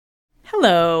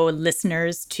Hello,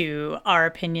 listeners to Our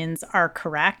Opinions Are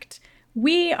Correct.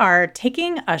 We are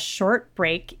taking a short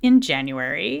break in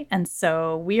January, and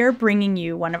so we are bringing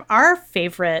you one of our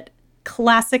favorite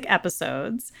classic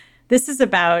episodes. This is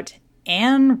about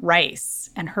Anne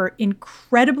Rice and her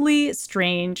incredibly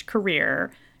strange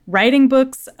career, writing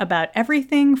books about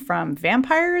everything from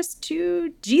vampires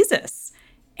to Jesus.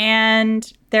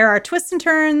 And there are twists and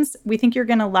turns. We think you're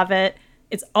going to love it.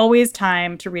 It's always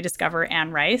time to rediscover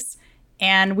Anne Rice.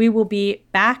 And we will be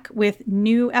back with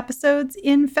new episodes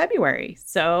in February.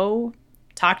 So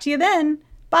talk to you then.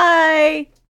 Bye.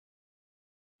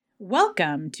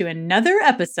 Welcome to another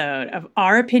episode of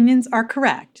Our Opinions Are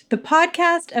Correct, the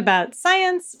podcast about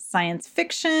science, science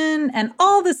fiction, and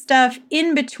all the stuff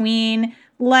in between,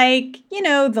 like, you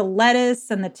know, the lettuce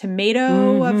and the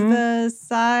tomato of the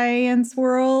science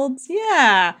world.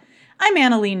 Yeah. I'm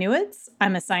Annalee Newitz.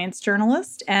 I'm a science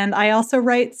journalist, and I also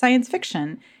write science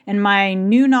fiction. And my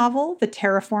new novel, The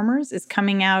Terraformers, is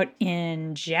coming out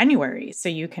in January, so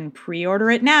you can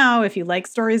pre-order it now if you like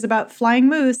stories about flying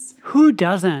moose. Who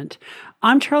doesn't?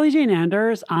 I'm Charlie Jane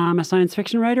Anders. I'm a science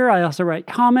fiction writer. I also write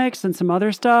comics and some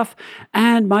other stuff.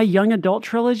 And my young adult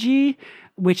trilogy,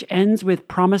 which ends with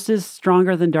Promises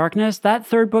Stronger Than Darkness. That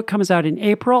third book comes out in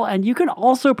April, and you can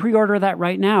also pre-order that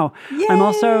right now. Yay! I'm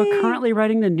also currently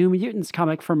writing the New Mutants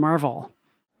comic for Marvel.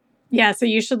 Yeah, so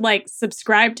you should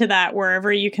subscribe to that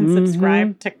wherever you can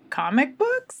subscribe to comic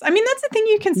books. I mean, that's a thing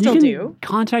you can still do.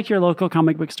 Contact your local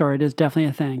comic book store. It is definitely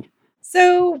a thing.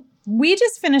 So we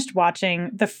just finished watching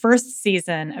the first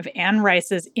season of Anne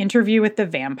Rice's Interview with the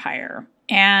Vampire,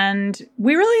 and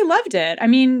we really loved it. I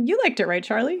mean, you liked it, right,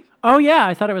 Charlie? Oh, yeah.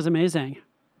 I thought it was amazing.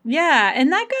 Yeah,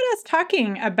 and that got us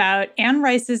talking about Anne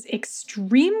Rice's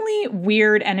extremely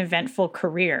weird and eventful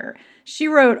career. She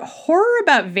wrote horror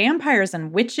about vampires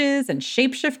and witches and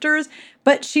shapeshifters,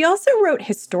 but she also wrote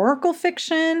historical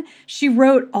fiction. She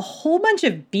wrote a whole bunch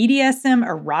of BDSM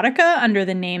erotica under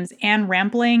the names Anne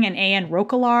Rampling and A.N.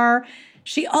 Roquelaure.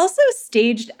 She also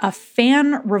staged a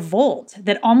fan revolt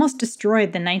that almost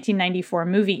destroyed the 1994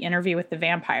 movie Interview with the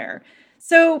Vampire.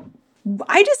 So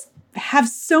I just have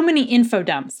so many info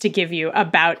dumps to give you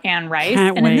about Anne Rice.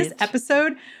 Can't wait. In this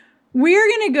episode, we're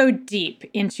going to go deep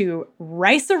into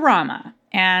Rice-orama,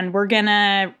 and we're going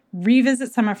to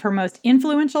revisit some of her most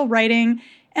influential writing,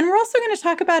 and we're also going to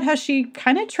talk about how she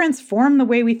kind of transformed the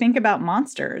way we think about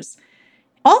monsters.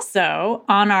 Also,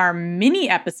 on our mini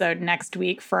episode next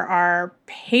week for our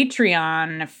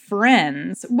Patreon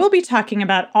friends, we'll be talking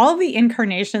about all the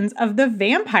incarnations of the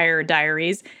Vampire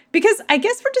Diaries, because I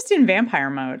guess we're just in vampire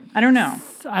mode. I don't know.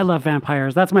 I love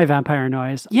vampires. That's my vampire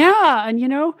noise. Yeah, and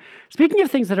speaking of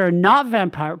things that are not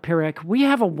vampiric, we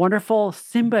have a wonderful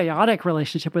symbiotic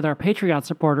relationship with our Patreon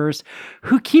supporters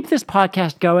who keep this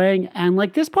podcast going. And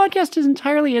this podcast is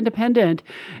entirely independent,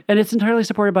 and it's entirely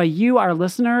supported by you, our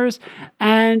listeners.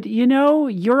 And,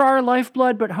 you're our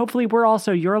lifeblood, but hopefully we're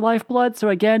also your lifeblood. So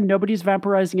again, nobody's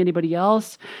vampirizing anybody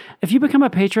else. If you become a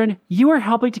patron, you are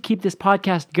helping to keep this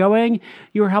podcast going.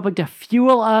 You are helping to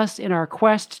fuel us in our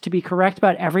quest to be correct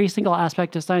about every single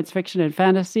aspect of science fiction and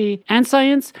fantasy and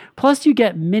science. Plus, you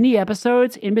get mini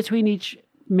episodes in between each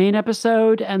main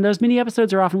episode, and those mini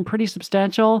episodes are often pretty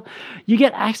substantial. You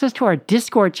get access to our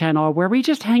Discord channel where we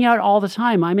just hang out all the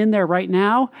time. I'm in there right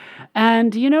now.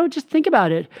 And, just think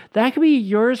about it. That could be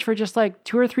yours for just $2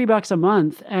 or $3 a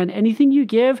month. And anything you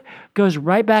give goes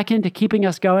right back into keeping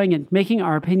us going and making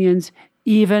our opinions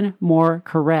even more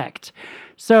correct.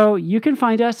 So you can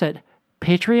find us at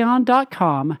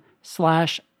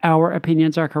patreon.com/Our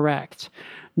Opinions Are Correct.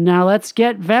 Now let's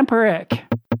get vampiric.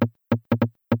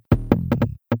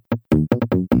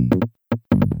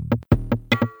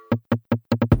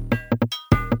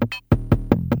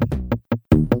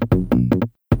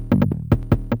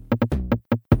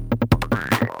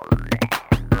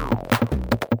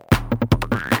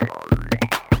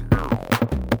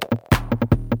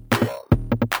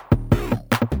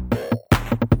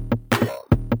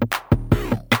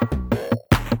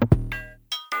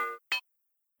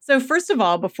 So first of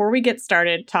all, before we get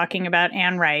started talking about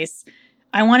Anne Rice,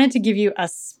 I wanted to give you a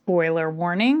spoiler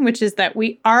warning, which is that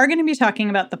we are going to be talking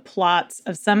about the plots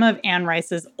of some of Anne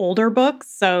Rice's older books.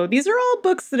 So these are all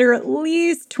books that are at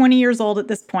least 20 years old at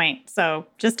this point. So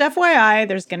just FYI,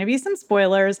 there's going to be some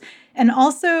spoilers and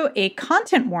also a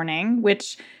content warning,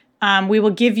 which we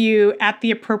will give you at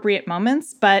the appropriate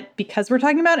moments. But because we're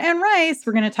talking about Anne Rice,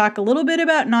 we're going to talk a little bit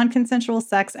about non-consensual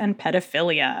sex and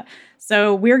pedophilia.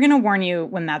 So we're going to warn you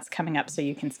when that's coming up so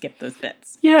you can skip those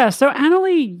bits. Yeah, so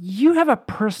Annalee, you have a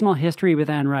personal history with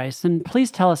Anne Rice, and please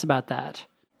tell us about that.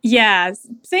 Yeah,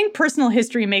 saying personal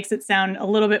history makes it sound a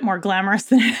little bit more glamorous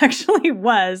than it actually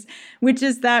was, which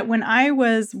is that when I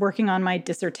was working on my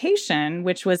dissertation,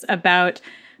 which was about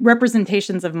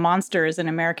representations of monsters in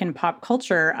American pop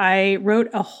culture, I wrote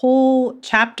a whole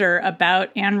chapter about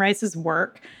Anne Rice's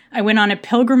work. I went on a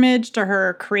pilgrimage to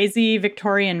her crazy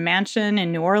Victorian mansion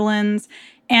in New Orleans.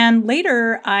 And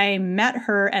later, I met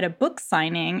her at a book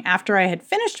signing after I had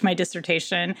finished my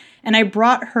dissertation, and I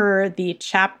brought her the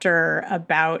chapter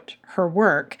about her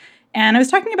work. And I was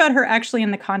talking about her actually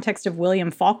in the context of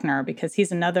William Faulkner, because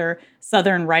he's another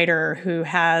Southern writer who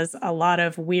has a lot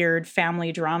of weird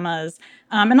family dramas.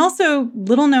 And also,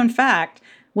 little known fact,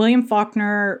 William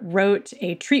Faulkner wrote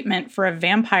a treatment for a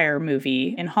vampire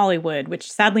movie in Hollywood,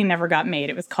 which sadly never got made.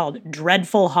 It was called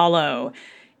Dreadful Hollow.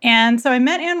 And so I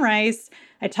met Anne Rice.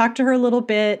 I talked to her a little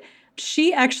bit.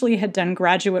 She actually had done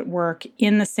graduate work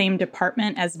in the same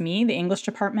department as me, the English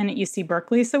department at UC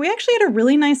Berkeley. So we actually had a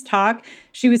really nice talk.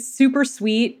 She was super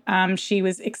sweet. She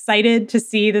was excited to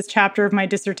see this chapter of my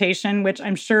dissertation, which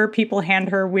I'm sure people hand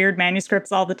her weird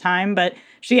manuscripts all the time, but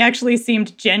she actually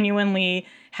seemed genuinely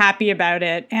happy about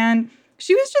it. And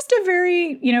she was just a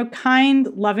very, kind,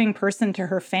 loving person to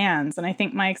her fans. And I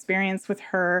think my experience with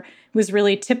her was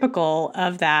really typical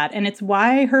of that. And it's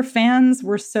why her fans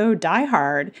were so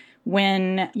diehard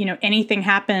when, anything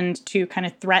happened to kind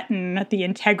of threaten the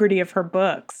integrity of her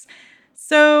books.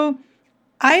 So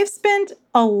I've spent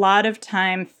a lot of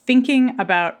time thinking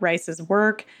about Rice's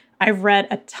work. I've read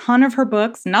a ton of her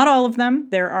books, not all of them.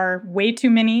 There are way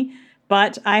too many.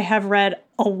 But I have read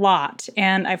a lot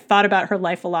and I've thought about her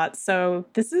life a lot. So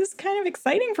this is kind of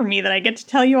exciting for me that I get to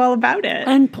tell you all about it.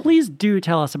 And please do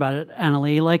tell us about it,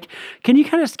 Annalee. Can you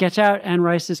kind of sketch out Anne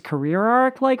Rice's career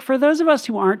arc? For those of us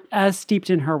who aren't as steeped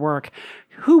in her work,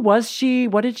 who was she?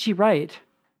 What did she write?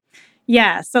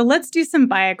 Yeah, so let's do some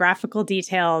biographical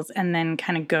details and then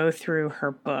kind of go through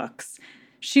her books.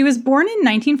 She was born in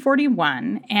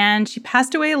 1941 and she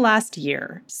passed away last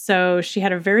year. So she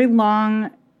had a very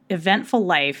long, eventful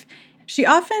life. She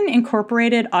often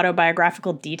incorporated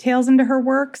autobiographical details into her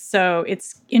work, so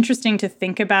it's interesting to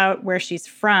think about where she's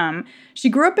from. She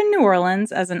grew up in New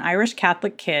Orleans as an Irish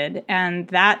Catholic kid, and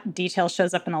that detail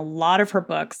shows up in a lot of her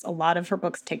books. A lot of her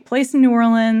books take place in New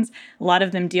Orleans. A lot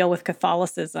of them deal with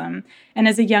Catholicism. And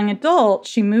as a young adult,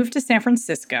 she moved to San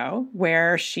Francisco,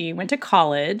 where she went to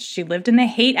college. She lived in the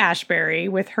Haight-Ashbury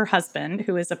with her husband,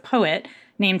 who is a poet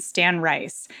named Stan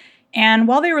Rice. And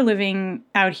while they were living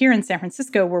out here in San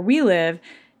Francisco, where we live,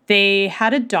 they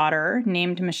had a daughter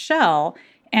named Michelle,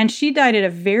 and she died at a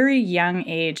very young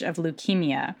age of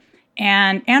leukemia.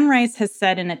 And Anne Rice has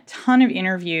said in a ton of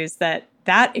interviews that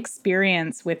that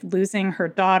experience with losing her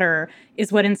daughter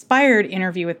is what inspired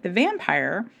Interview with the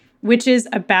Vampire, which is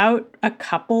about a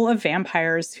couple of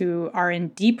vampires who are in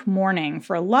deep mourning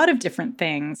for a lot of different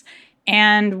things.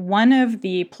 And one of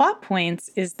the plot points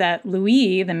is that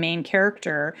Louis, the main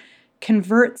character,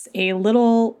 converts a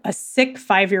sick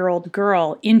 5-year-old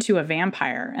girl into a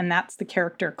vampire. And that's the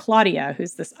character Claudia,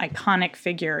 who's this iconic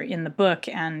figure in the book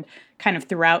and kind of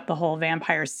throughout the whole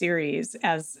vampire series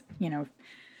as,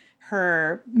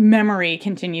 her memory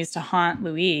continues to haunt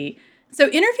Louis. So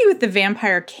Interview with the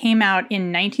Vampire came out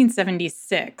in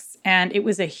 1976, and it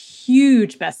was a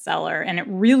huge bestseller, and it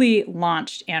really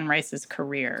launched Anne Rice's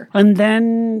career. And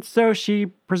then, so she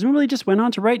presumably just went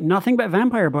on to write nothing but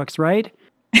vampire books, right?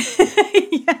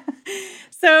 Yeah.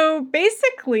 So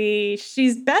basically,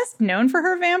 she's best known for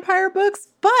her vampire books,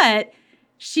 but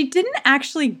she didn't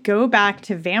actually go back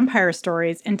to vampire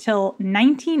stories until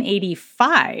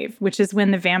 1985, which is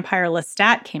when The Vampire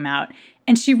Lestat came out.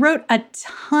 And she wrote a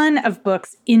ton of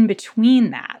books in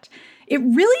between that. It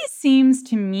really seems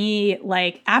to me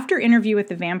like after Interview with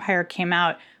the Vampire came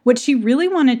out, what she really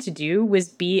wanted to do was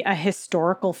be a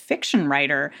historical fiction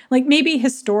writer, like maybe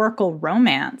historical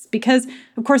romance, because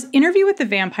of course, Interview with the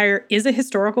Vampire is a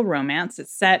historical romance.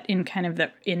 It's set in kind of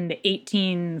in the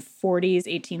 1840s,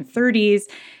 1830s.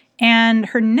 And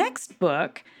her next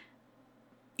book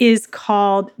is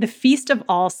called The Feast of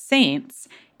All Saints.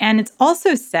 And it's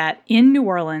also set in New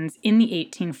Orleans in the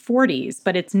 1840s,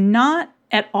 but it's not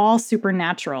at all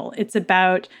supernatural. It's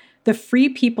about the free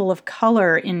people of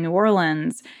color in New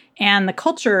Orleans and the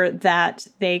culture that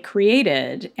they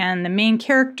created. And the main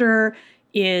character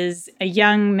is a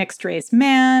young mixed-race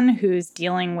man who's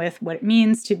dealing with what it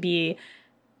means to be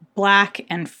Black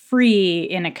and free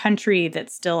in a country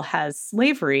that still has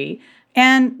slavery.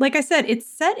 And like I said, it's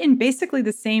set in basically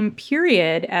the same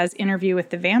period as Interview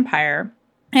with the Vampire.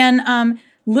 And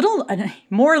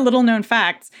more little known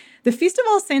facts. The Feast of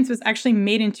All Saints was actually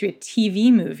made into a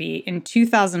TV movie in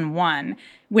 2001,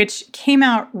 which came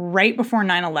out right before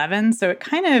 9/11. So it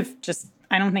kind of just,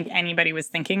 I don't think anybody was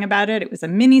thinking about it. It was a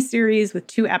miniseries with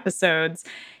 2 episodes.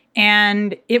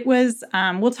 And it was,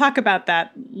 we'll talk about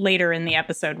that later in the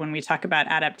episode when we talk about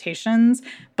adaptations,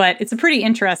 but it's a pretty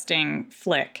interesting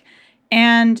flick.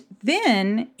 And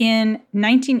then in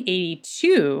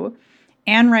 1982,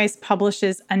 Anne Rice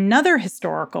publishes another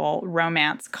historical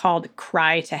romance called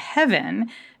Cry to Heaven.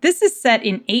 This is set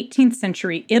in 18th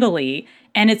century Italy,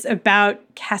 and it's about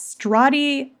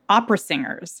castrati opera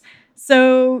singers.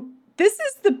 So this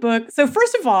is the book. So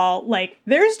first of all, like,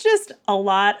 there's just a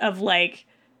lot of like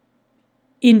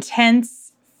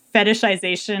intense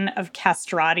fetishization of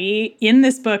castrati in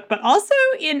this book, but also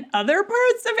in other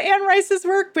parts of Anne Rice's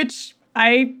work, which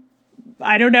I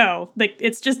don't know, like,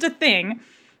 it's just a thing.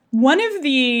 One of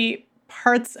the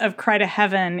parts of Cry to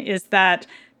Heaven is that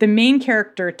the main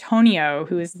character, Tonio,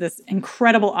 who is this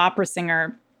incredible opera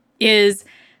singer, is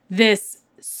this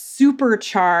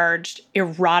supercharged,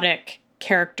 erotic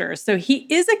character. So he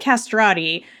is a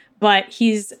castrati, but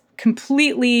he's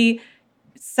completely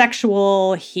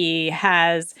sexual. He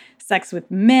has sex with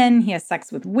men. He has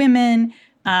sex with women.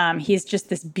 He's just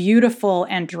this beautiful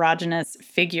androgynous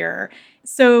figure.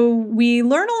 So we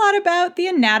learn a lot about the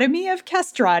anatomy of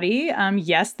castrati.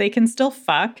 Yes, they can still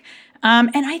fuck. And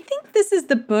I think this is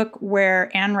the book where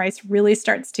Anne Rice really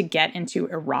starts to get into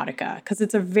erotica, because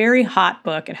it's a very hot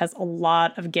book. It has a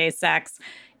lot of gay sex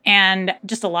and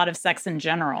just a lot of sex in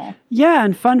general. Yeah,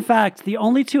 and fun fact, the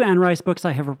only 2 Anne Rice books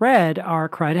I have read are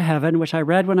Cry to Heaven, which I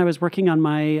read when I was working on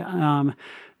my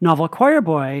novel Choir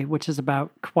Boy, which is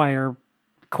about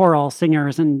choral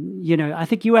singers. And, you know, I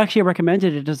think you actually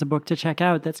recommended it as a book to check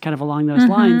out that's kind of along those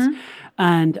lines.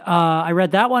 And I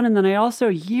read that one. And then I also,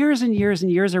 years and years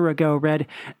and years ago, read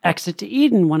Exit to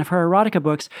Eden, one of her erotica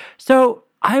books. So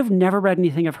I've never read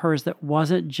anything of hers that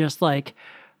wasn't just like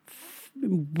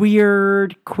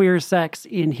weird queer sex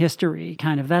in history,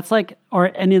 kind of. That's like, or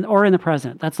in the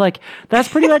present. That's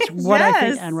pretty much what Yes. I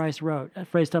think Anne Rice wrote,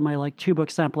 based on my like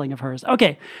 2-book sampling of hers.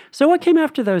 Okay, so what came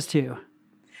after those 2?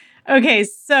 Okay,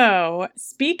 so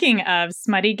speaking of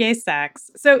smutty gay sex,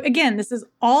 so again, this is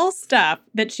all stuff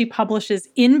that she publishes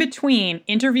in between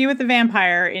Interview with the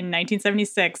Vampire in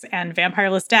 1976 and Vampire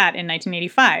Lestat in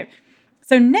 1985.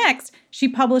 So next, she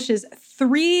publishes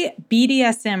 3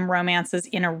 BDSM romances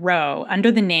in a row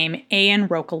under the name Anne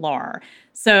Roquelaure.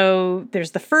 So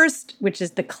there's the first, which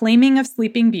is The Claiming of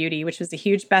Sleeping Beauty, which was a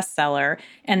huge bestseller,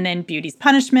 and then Beauty's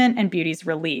Punishment and Beauty's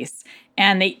Release.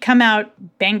 And they come out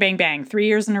bang, bang, bang, 3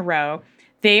 years in a row.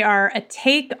 They are a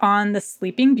take on the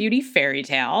Sleeping Beauty fairy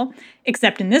tale,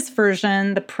 except in this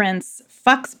version, the prince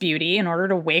fucks Beauty in order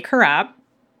to wake her up.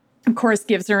 Of course,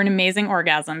 gives her an amazing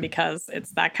orgasm because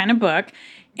it's that kind of book.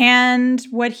 And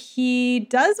what he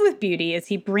does with Beauty is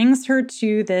he brings her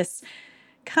to this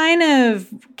kind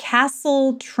of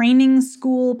castle training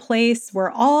school place where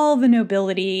all the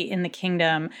nobility in the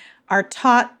kingdom are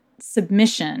taught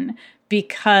submission,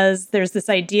 because there's this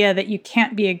idea that you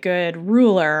can't be a good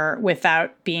ruler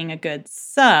without being a good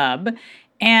sub.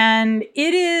 And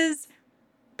it is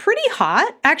pretty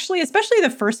hot, actually, especially the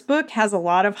first book has a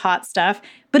lot of hot stuff,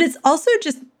 but it's also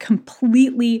just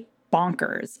completely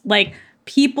bonkers. Like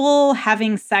people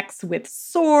having sex with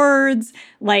swords,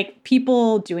 like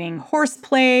people doing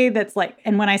horseplay that's like,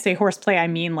 and when I say horseplay, I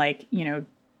mean like, you know,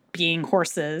 being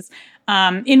horses,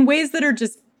 in ways that are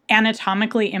just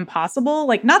anatomically impossible.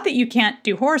 Like, not that you can't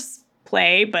do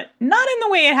horseplay, but not in the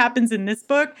way it happens in this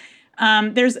book.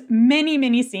 There's many,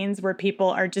 many scenes where people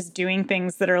are just doing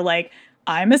things that are like,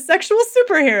 I'm a sexual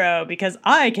superhero because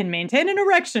I can maintain an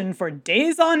erection for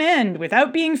days on end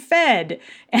without being fed.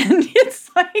 And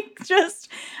it's like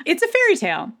it's a fairy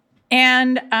tale.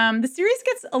 And the series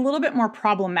gets a little bit more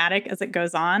problematic as it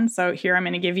goes on. So here I'm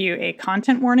going to give you a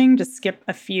content warning. Just skip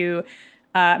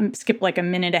like a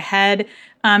minute ahead.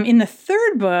 In the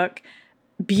third book,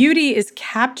 Beauty is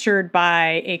captured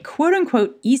by a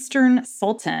quote-unquote Eastern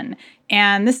sultan.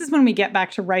 And this is when we get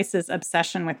back to Rice's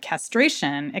obsession with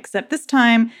castration, except this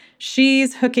time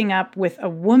she's hooking up with a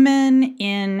woman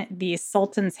in the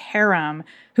sultan's harem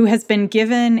who has been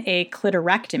given a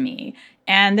clitorectomy.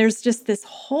 And there's just this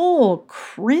whole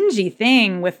cringy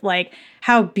thing with like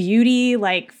how Beauty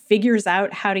like figures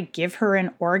out how to give her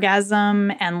an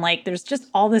orgasm. And like there's just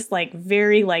all this like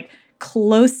very like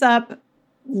close-up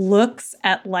looks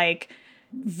at like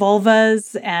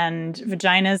vulvas and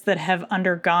vaginas that have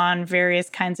undergone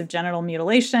various kinds of genital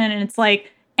mutilation. And it's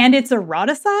like, and it's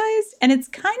eroticized, and it's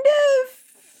kind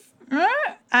of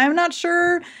I'm not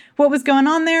sure what was going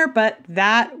on there, but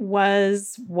that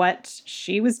was what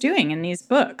she was doing in these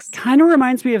books. Kind of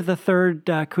reminds me of the third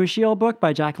Kushiel book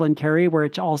by Jacqueline Carey, where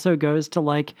it also goes to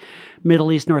like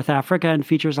Middle East, North Africa, and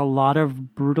features a lot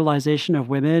of brutalization of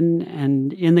women,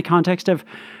 and in the context of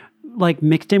like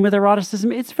mixed in with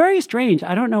eroticism. It's very strange.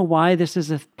 I don't know why this is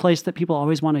a place that people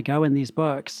always want to go in these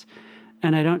books.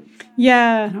 And I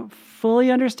don't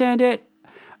fully understand it.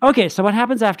 Okay, so what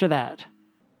happens after that?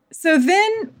 So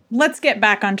then let's get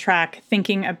back on track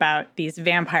thinking about these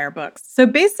vampire books. So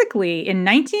basically, in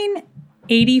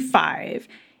 1985,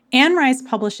 Anne Rice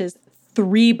publishes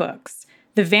 3 books: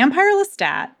 The Vampire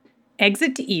Lestat,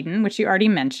 Exit to Eden, which you already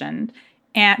mentioned,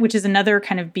 which is another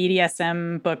kind of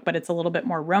BDSM book, but it's a little bit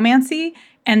more romancy,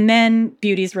 and then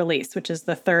Beauty's Release, which is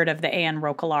the third of the A.N.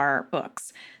 Roquelaure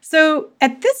books. So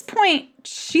at this point,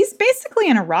 she's basically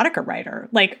an erotica writer.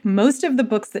 Like, most of the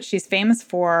books that she's famous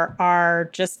for are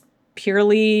just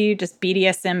purely just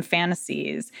BDSM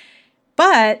fantasies.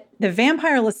 But The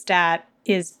Vampire Lestat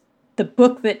is the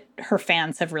book that her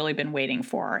fans have really been waiting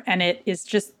for. And it is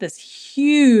just this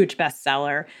huge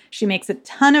bestseller. She makes a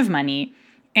ton of money.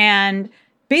 And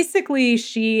basically,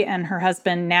 she and her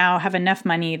husband now have enough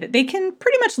money that they can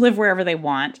pretty much live wherever they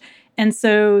want. And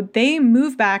so they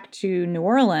move back to New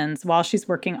Orleans while she's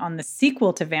working on the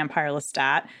sequel to Vampire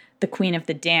Lestat, The Queen of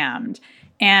the Damned.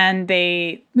 And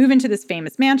they move into this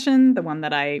famous mansion, the one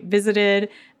that I visited,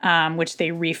 which they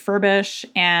refurbish.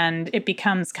 And it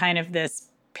becomes kind of this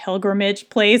pilgrimage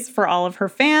place for all of her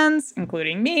fans,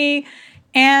 including me.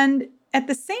 And at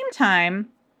the same time,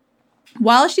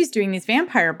 while she's doing these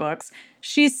vampire books,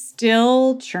 she's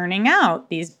still churning out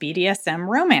these BDSM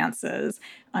romances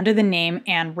under the name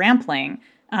Anne Rampling.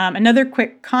 Another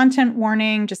quick content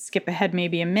warning, just skip ahead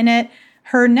maybe a minute.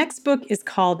 Her next book is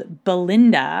called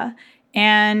Belinda,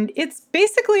 and it's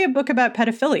basically a book about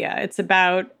pedophilia. It's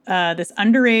about this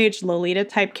underage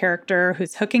Lolita-type character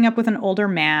who's hooking up with an older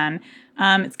man.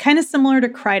 It's kind of similar to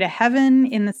Cry to Heaven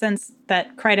in the sense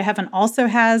that Cry to Heaven also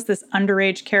has this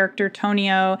underage character,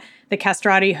 Tonio, the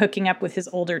castrati, hooking up with his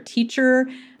older teacher.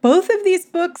 Both of these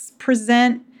books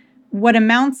present what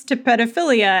amounts to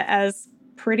pedophilia as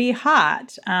pretty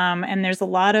hot. And there's a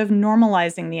lot of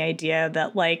normalizing the idea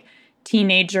that, like,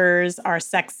 teenagers are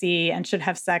sexy and should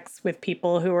have sex with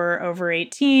people who are over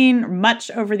 18, or much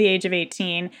over the age of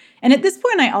 18. And at this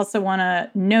point, I also want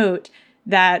to note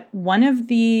that one of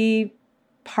the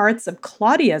parts of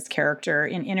Claudia's character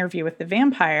in Interview with the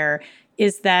Vampire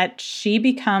is that she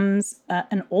becomes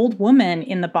an old woman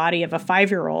in the body of a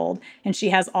 5-year-old, and she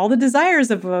has all the desires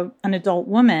of an adult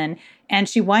woman, and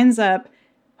she winds up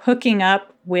hooking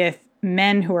up with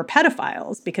men who are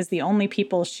pedophiles because the only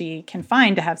people she can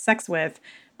find to have sex with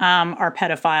are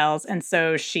pedophiles, and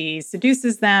so she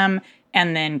seduces them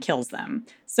and then kills them.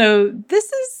 So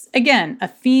this is, again, a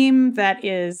theme that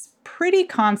is pretty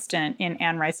constant in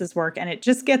Anne Rice's work, and it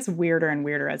just gets weirder and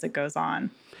weirder as it goes on.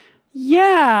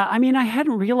 Yeah, I mean, I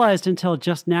hadn't realized until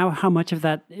just now how much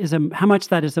that is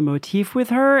a motif with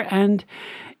her, and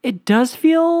it does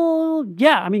feel,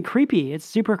 creepy. It's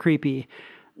super creepy.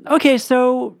 Okay,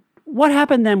 so what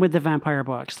happened then with the vampire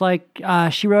books? Like,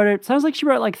 sounds like she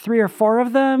wrote like 3 or 4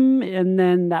 of them, and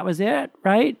then that was it,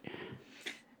 right?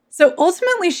 So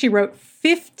ultimately, she wrote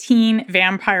 15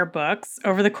 vampire books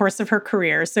over the course of her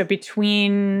career. So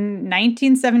between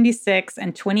 1976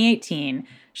 and 2018,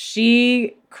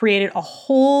 she created a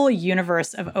whole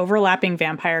universe of overlapping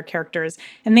vampire characters.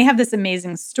 And they have this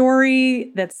amazing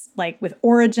story that's like with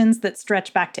origins that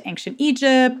stretch back to ancient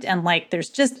Egypt. And like there's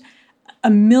just a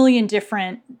million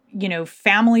different,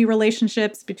 family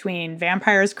relationships between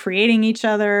vampires creating each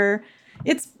other.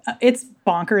 It's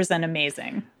bonkers and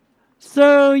amazing.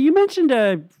 So you mentioned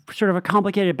a sort of a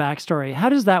complicated backstory. How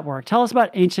does that work? Tell us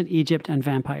about ancient Egypt and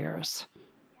vampires.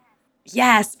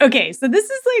 Yes. Okay. So this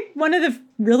is like one of the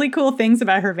really cool things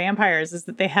about her vampires is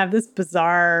that they have this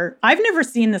bizarre, I've never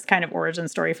seen this kind of origin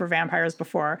story for vampires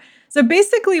before. So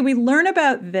basically we learn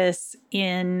about this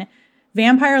in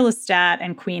Vampire Lestat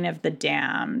and Queen of the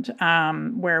Damned,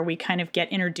 where we kind of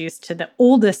get introduced to the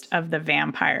oldest of the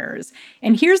vampires.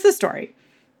 And here's the story.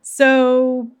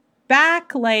 So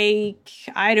back somewhere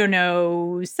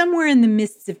in the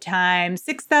mists of time,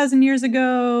 6,000 years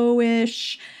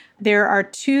ago-ish, there are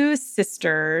 2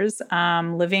 sisters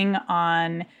living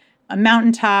on a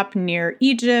mountaintop near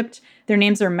Egypt. Their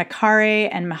names are Makare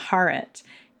and Maharet.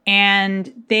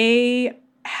 And they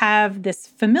have this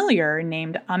familiar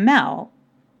named Amel.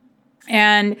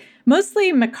 And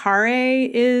mostly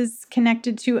Makare is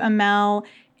connected to Amel,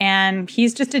 And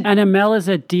he's just And Amel is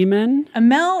a demon?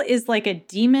 Amel is like a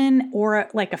demon or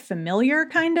like a familiar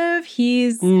kind of.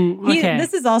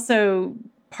 This is also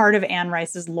part of Anne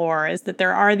Rice's lore, is that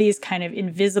there are these kind of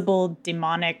invisible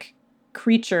demonic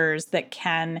creatures that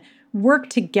can work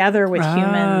together with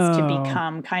humans to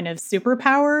become kind of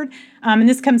superpowered. And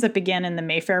this comes up again in the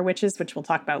Mayfair Witches, which we'll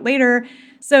talk about later.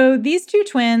 So these two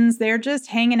twins, they're just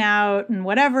hanging out and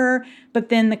whatever. But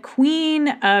then the queen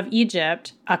of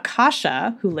Egypt,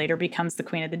 Akasha, who later becomes the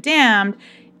queen of the damned,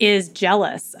 is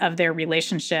jealous of their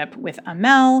relationship with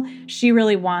Amel. She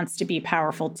really wants to be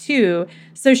powerful too.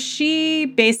 So she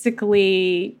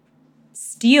basically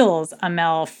steals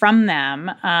Amel from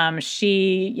them.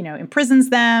 She, imprisons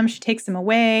them. She takes them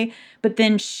away. But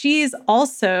then she's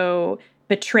also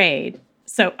betrayed.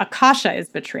 So Akasha is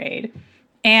betrayed.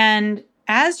 And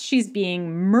as she's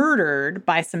being murdered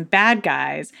by some bad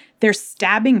guys, they're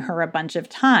stabbing her a bunch of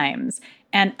times.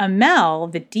 And Amel,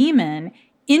 the demon,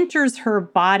 enters her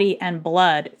body and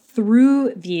blood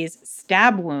through these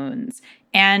stab wounds,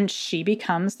 and she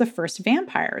becomes the first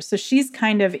vampire. So she's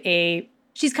kind of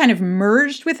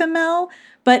merged with Amel,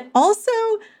 but also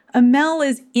Amel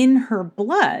is in her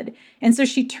blood. And so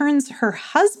she turns her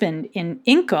husband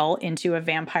Encore into a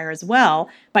vampire as well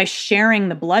by sharing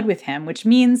the blood with him, which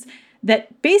means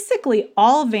that basically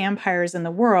all vampires in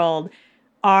the world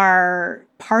are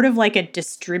part of like a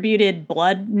distributed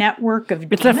blood network of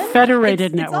demons. It's a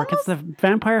federated network. It's the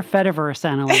Vampire Fediverse,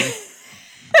 Annalie.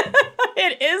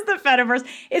 It is the Fediverse.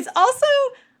 It's also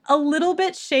a little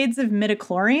bit shades of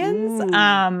midichlorians.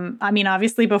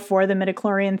 Obviously before the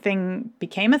midichlorian thing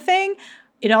became a thing,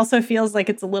 it also feels like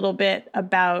it's a little bit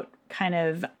about kind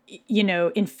of,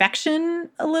 infection,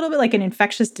 a little bit like an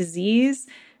infectious disease.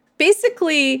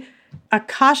 Basically,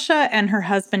 Akasha and her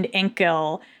husband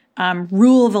Enkel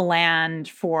rule the land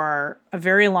for a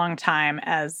very long time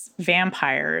as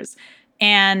vampires.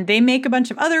 And they make a bunch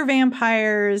of other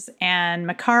vampires, and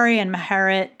Makari and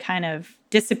Maharet kind of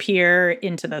disappear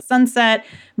into the sunset.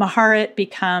 Maharet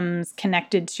becomes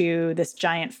connected to this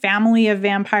giant family of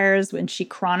vampires when she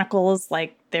chronicles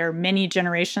like their many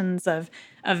generations of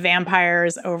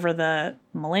vampires over the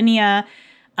millennia.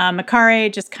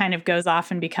 Makari just kind of goes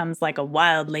off and becomes like a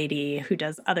wild lady who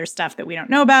does other stuff that we don't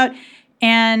know about.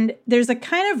 And there's a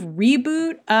kind of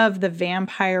reboot of the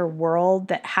vampire world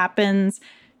that happens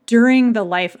during the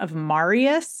life of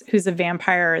Marius, who's a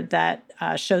vampire that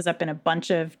shows up in a bunch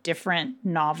of different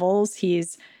novels.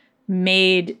 He's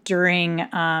made during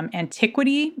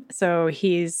antiquity, so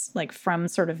he's like from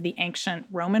sort of the ancient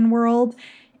Roman world.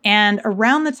 And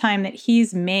around the time that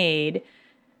he's made,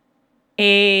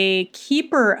 a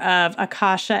keeper of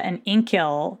Akasha and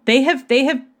Inkil, they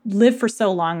have lived for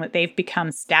so long that they've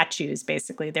become statues,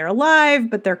 basically. They're alive,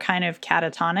 but they're kind of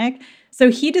catatonic. So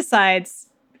he decides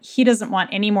he doesn't want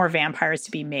any more vampires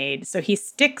to be made. So he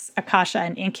sticks Akasha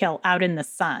and Inkil out in the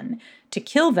sun to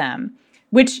kill them,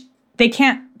 which they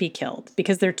can't be killed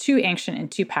because they're too ancient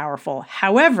and too powerful.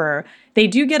 However, they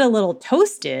do get a little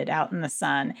toasted out in the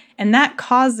sun, and that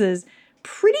causes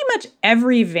pretty much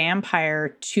every vampire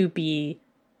to be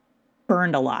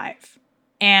burned alive.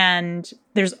 And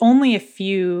there's only a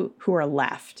few who are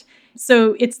left.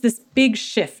 So it's this big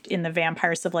shift in the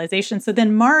vampire civilization. So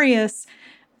then Marius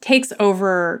takes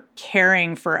over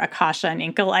caring for Akasha and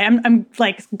Inkil. I'm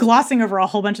like glossing over a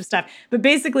whole bunch of stuff, but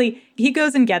basically he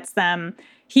goes and gets them.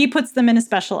 He puts them in a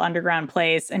special underground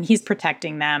place and he's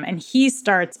protecting them. And he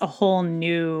starts a whole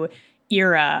new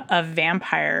era of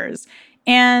vampires.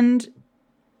 And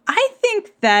I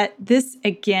think that this,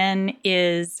 again,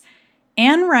 is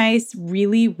Anne Rice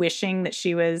really wishing that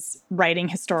she was writing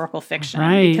historical fiction.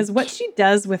 Right. Because what she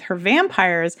does with her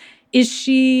vampires is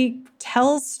she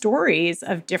tells stories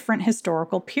of different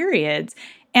historical periods.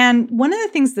 And one of the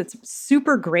things that's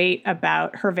super great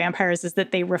about her vampires is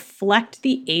that they reflect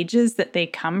the ages that they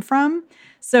come from.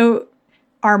 So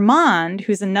Armand,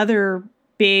 who's another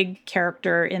big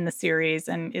character in the series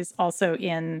and is also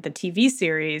in the TV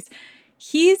series,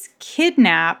 he's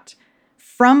kidnapped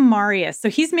from Marius. So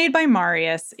he's made by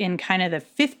Marius in kind of the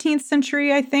 15th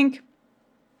century, I think.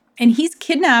 And he's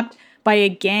kidnapped by a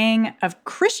gang of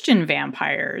Christian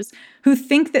vampires who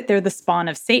think that they're the spawn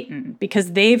of Satan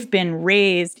because they've been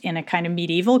raised in a kind of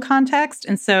medieval context.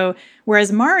 And so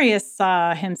whereas Marius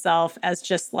saw himself as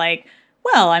just like,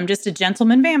 well, I'm just a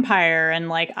gentleman vampire and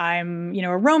like I'm,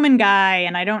 a Roman guy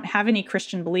and I don't have any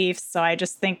Christian beliefs. So I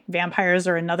just think vampires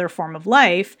are another form of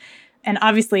life. And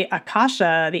obviously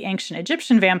Akasha, the ancient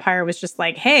Egyptian vampire, was just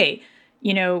like, hey,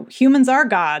 humans are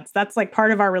gods. That's like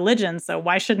part of our religion. So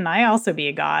why shouldn't I also be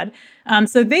a god?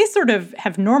 So they sort of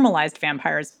have normalized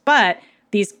vampires. But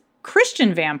these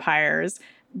Christian vampires,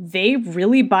 they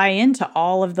really buy into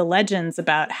all of the legends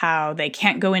about how they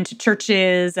can't go into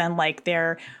churches and like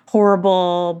they're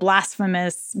horrible,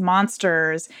 blasphemous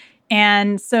monsters.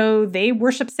 And so they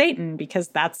worship Satan because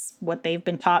that's what they've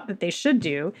been taught that they should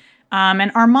do.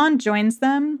 And Armand joins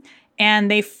them,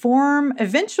 and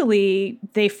eventually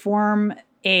they form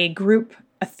a group,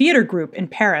 a theater group in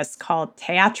Paris called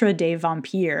Théâtre des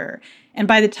Vampires. And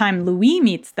by the time Louis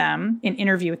meets them in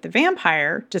Interview with the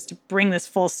Vampire, just to bring this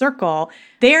full circle,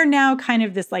 they are now kind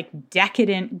of this like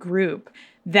decadent group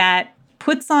that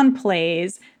puts on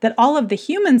plays that all of the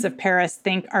humans of Paris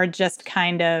think are just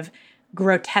kind of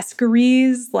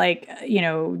grotesqueries, like,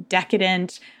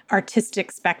 decadent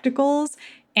artistic spectacles.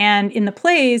 And in the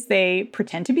plays, they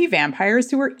pretend to be vampires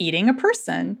who are eating a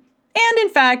person. And in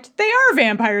fact, they are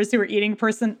vampires who are eating a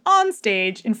person on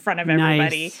stage in front of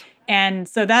everybody. Nice. And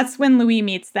so that's when Louis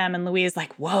meets them, and Louis is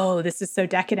like, whoa, this is so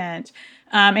decadent.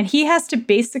 And he has to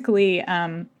basically,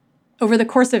 over the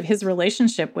course of his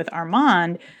relationship with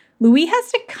Armand, Louis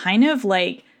has to kind of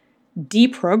like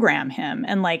deprogram him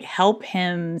and like help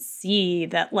him see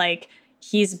that like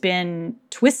he's been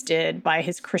twisted by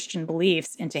his Christian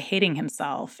beliefs into hating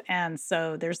himself. And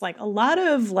so there's like a lot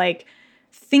of like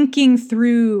thinking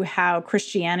through how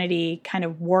Christianity kind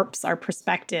of warps our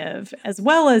perspective, as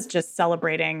well as just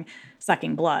celebrating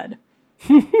sucking blood.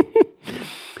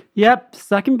 Yep,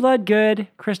 sucking blood good,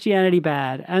 Christianity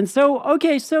bad. And so,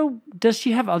 okay, so does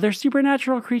she have other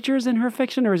supernatural creatures in her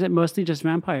fiction, or is it mostly just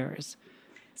vampires?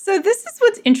 So this is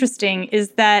what's interesting,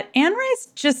 is that Anne Rice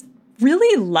just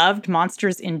really loved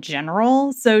monsters in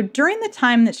general. So during the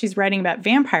time that she's writing about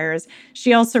vampires,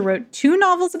 she also wrote 2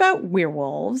 novels about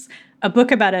werewolves, a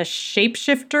book about a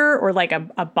shapeshifter, or like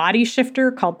a body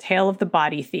shifter, called Tale of the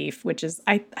Body Thief, which is,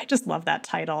 I just love that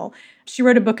title. She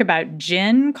wrote a book about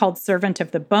jinn called Servant of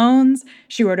the Bones.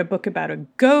 She wrote a book about a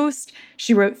ghost.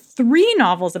 She wrote 3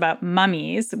 novels about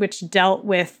mummies, which dealt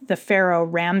with the pharaoh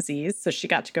Ramses. So she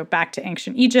got to go back to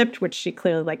ancient Egypt, which she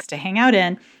clearly likes to hang out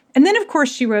in. And then, of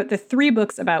course, she wrote the 3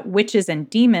 books about witches and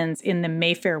demons in the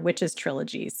Mayfair Witches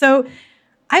trilogy. So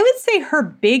I would say her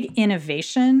big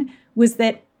innovation was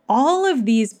that all of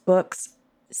these books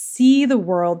see the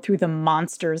world through the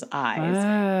monster's eyes.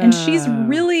 And she's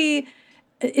really,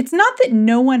 it's not that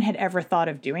no one had ever thought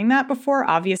of doing that before.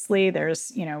 Obviously,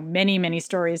 there's, many, many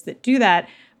stories that do that.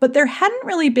 But there hadn't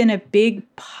really been a big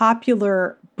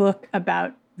popular book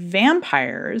about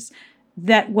vampires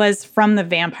that was from the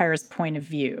vampire's point of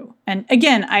view. And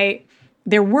again,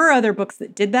 there were other books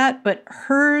that did that, but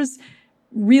hers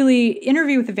really,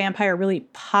 Interview with the Vampire really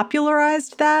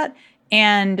popularized that.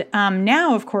 And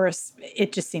now, of course,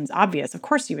 it just seems obvious. Of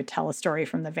course, you would tell a story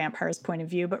from the vampire's point of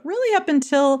view. But really, up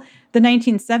until the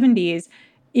 1970s,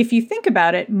 if you think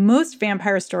about it, most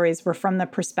vampire stories were from the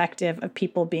perspective of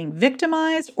people being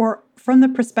victimized or from the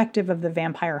perspective of the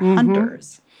vampire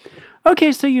hunters.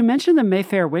 Okay, so you mentioned the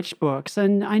Mayfair Witch books,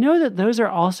 and I know that those are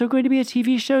also going to be a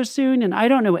TV show soon, and I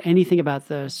don't know anything about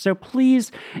those. So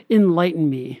please enlighten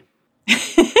me.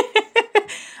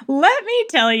 Let me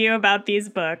tell you about these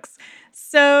books.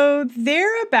 So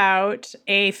they're about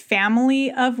a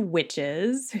family of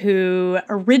witches who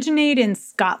originate in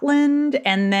Scotland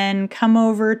and then come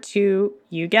over to,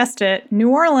 you guessed it, New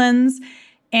Orleans.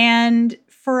 And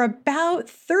for about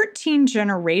 13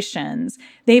 generations,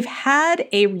 they've had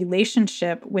a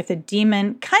relationship with a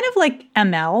demon, kind of like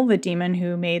Amel, the demon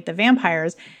who made the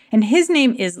vampires. And his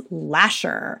name is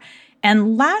Lasher.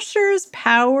 And Lasher's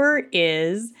power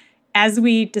is, as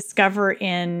we discover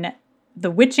in The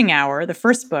Witching Hour, the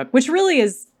first book, which really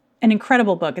is an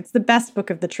incredible book. It's the best book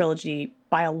of the trilogy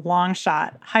by a long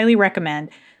shot. Highly recommend.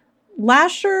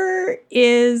 Lasher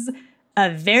is a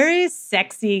very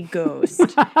sexy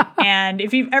ghost. And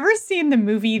if you've ever seen the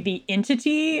movie The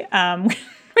Entity,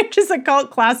 which is a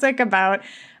cult classic about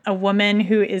a woman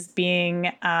who is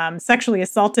being sexually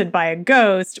assaulted by a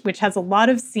ghost, which has a lot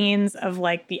of scenes of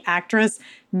like the actress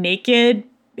naked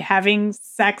having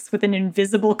sex with an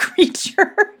invisible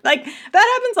creature. Like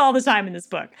that happens all the time in this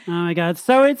book. Oh my God.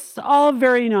 So it's all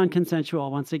very non-consensual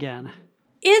once again.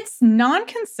 It's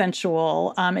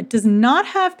non-consensual. It does not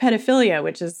have pedophilia,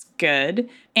 which is good.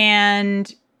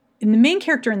 And in the main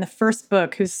character in the first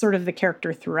book, who's sort of the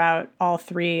character throughout all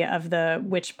 3 of the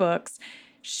witch books,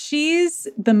 she's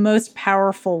the most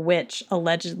powerful witch,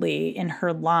 allegedly, in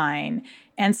her line.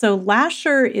 And so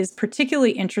Lasher is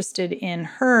particularly interested in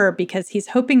her because he's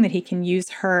hoping that he can use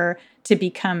her to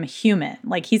become human.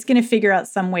 Like he's going to figure out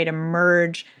some way to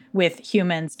merge with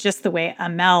humans, just the way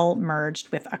Amel merged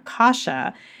with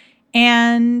Akasha.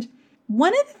 And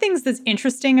one of the things that's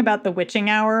interesting about The Witching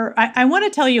Hour, I want to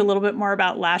tell you a little bit more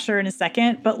about Lasher in a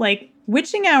second, but like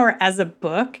Witching Hour as a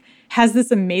book has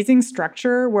this amazing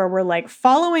structure where we're like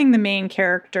following the main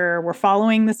character. We're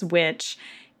following this witch,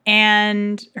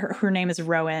 and her name is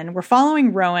Rowan. We're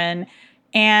following Rowan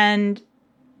and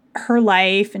her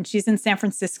life, and she's in San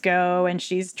Francisco, and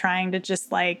she's trying to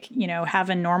just like, have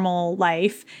a normal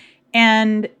life.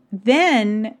 And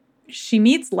then she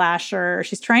meets Lasher.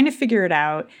 She's trying to figure it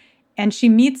out. And she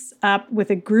meets up with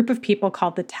a group of people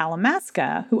called the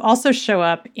Talamasca, who also show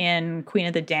up in Queen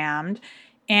of the Damned.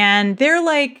 And they're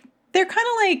kind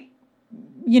of like,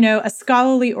 a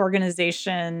scholarly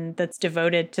organization that's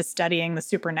devoted to studying the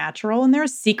supernatural. And they're a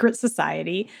secret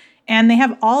society. And they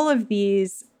have all of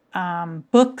these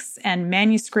books and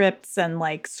manuscripts and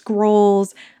like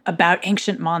scrolls about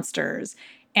ancient monsters.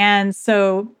 And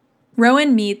so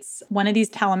Rowan meets one of these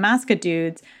Talamasca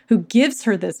dudes who gives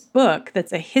her this book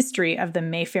that's a history of the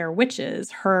Mayfair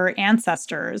witches, her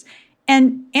ancestors.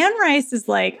 And Anne Rice is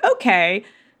like, okay,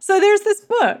 so there's this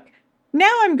book.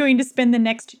 Now I'm going to spend the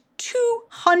next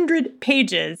 200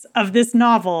 pages of this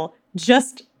novel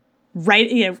just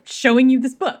showing you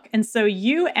this book. And so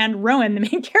you and Rowan, the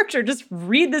main character, just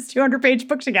read this 200-page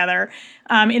book together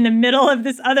in the middle of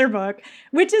this other book,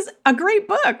 which is a great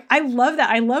book. I love that.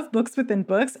 I love books within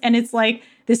books. And it's like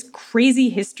this crazy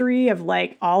history of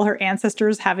like all her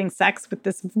ancestors having sex with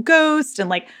this ghost. And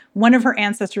like one of her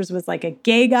ancestors was like a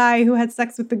gay guy who had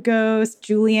sex with the ghost,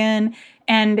 Julian.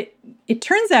 And it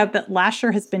turns out that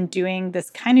Lasher has been doing this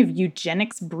kind of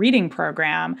eugenics breeding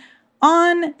program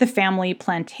on the family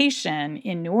plantation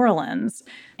in New Orleans.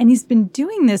 And he's been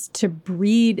doing this to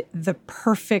breed the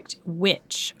perfect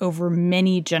witch over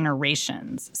many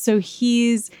generations. So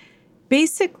he's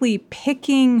basically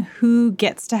picking who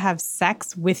gets to have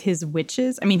sex with his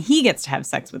witches. I mean, he gets to have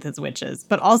sex with his witches,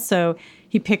 but also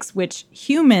he picks which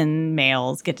human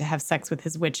males get to have sex with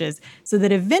his witches so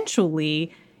that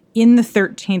eventually in the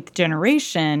 13th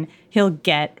generation, he'll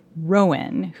get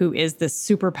Rowan, who is this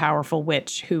super powerful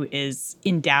witch who is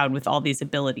endowed with all these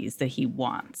abilities that he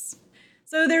wants.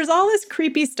 So there's all this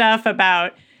creepy stuff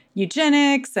about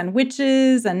eugenics and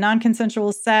witches and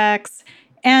non-consensual sex.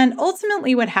 And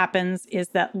ultimately what happens is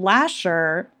that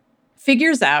Lasher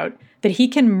figures out that he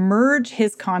can merge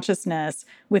his consciousness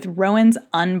with Rowan's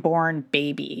unborn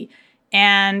baby.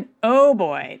 And oh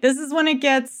boy, this is when it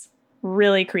gets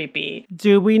really creepy.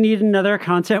 Do we need another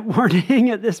content warning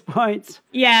at this point?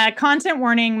 Yeah, content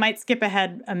warning, might skip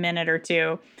ahead a minute or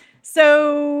two.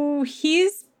 So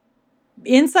he's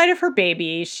inside of her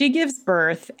baby. She gives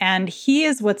birth, and he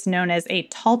is what's known as a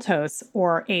taltos,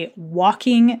 or a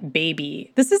walking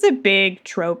baby. This is a big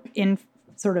trope in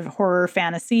sort of horror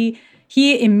fantasy.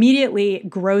 He immediately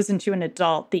grows into an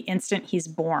adult the instant he's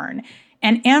born.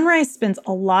 And Anne Rice spends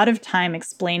a lot of time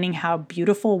explaining how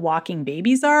beautiful walking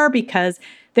babies are because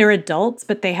they're adults,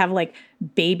 but they have like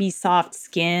baby soft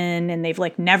skin and they've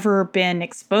like never been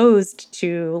exposed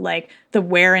to like the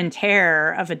wear and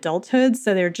tear of adulthood.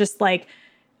 So they're just like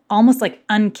almost like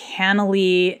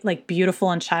uncannily like beautiful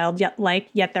and childlike,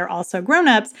 yet they're also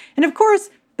grown-ups. And of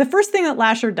course, the first thing that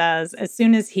Lasher does as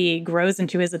soon as he grows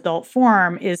into his adult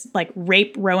form is like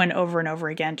rape Rowan over and over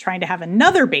again, trying to have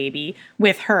another baby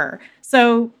with her.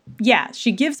 So yeah,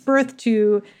 she gives birth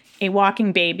to a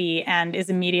walking baby and is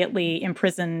immediately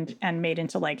imprisoned and made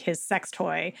into like his sex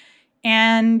toy.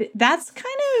 And that's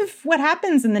kind of what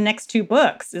happens in the next two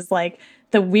books is like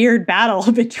the weird battle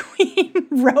between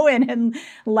Rowan and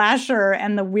Lasher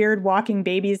and the weird walking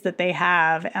babies that they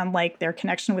have and like their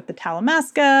connection with the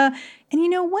Talamasca.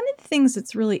 And one of the things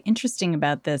that's really interesting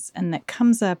about this and that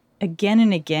comes up again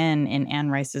and again in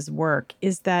Anne Rice's work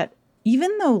is that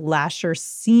even though Lasher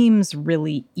seems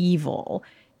really evil,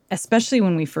 especially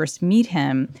when we first meet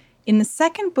him, in the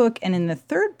second book and in the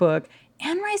third book,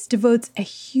 Anne Rice devotes a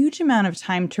huge amount of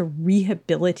time to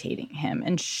rehabilitating him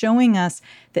and showing us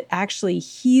that actually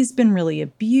he's been really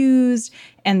abused,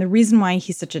 and the reason why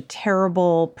he's such a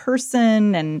terrible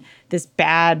person and this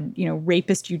bad,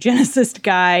 rapist eugenicist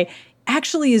guy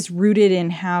actually is rooted in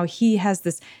how he has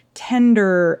this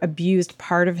tender, abused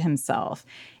part of himself.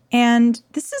 And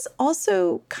this is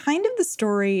also kind of the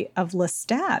story of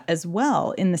Lestat as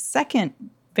well. In the second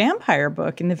vampire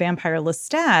book, in The Vampire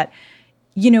Lestat,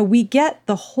 we get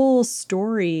the whole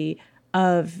story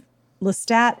of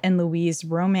Lestat and Louise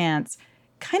romance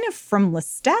kind of from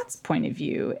Lestat's point of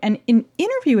view. And in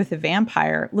Interview with a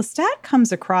Vampire, Lestat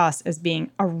comes across as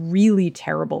being a really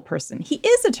terrible person. He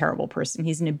is a terrible person.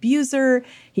 He's an abuser.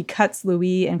 He cuts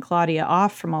Louis and Claudia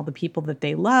off from all the people that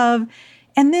they love.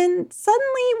 And then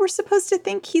suddenly we're supposed to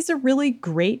think he's a really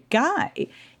great guy.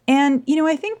 And,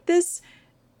 I think this,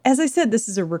 as I said, this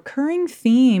is a recurring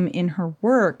theme in her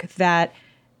work that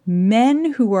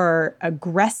men who are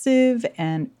aggressive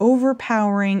and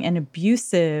overpowering and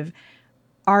abusive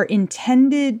are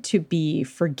intended to be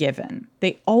forgiven.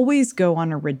 They always go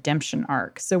on a redemption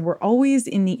arc. So we're always,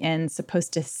 in the end,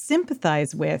 supposed to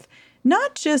sympathize with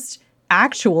not just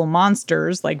actual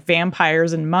monsters like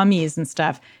vampires and mummies and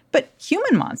stuff, but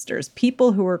human monsters,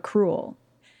 people who are cruel.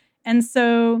 And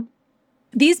so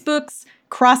these books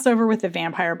cross over with the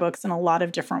vampire books in a lot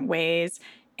of different ways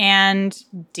and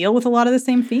deal with a lot of the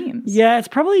same themes. Yeah, it's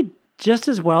probably just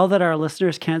as well that our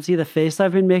listeners can't see the face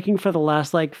I've been making for the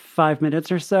last 5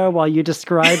 minutes or so while you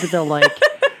describe the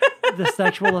the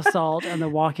sexual assault and the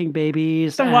walking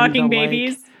babies. The walking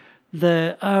babies.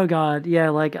 Oh God.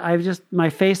 Yeah. My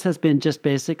face has been just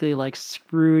basically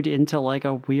screwed into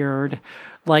a weird,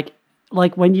 when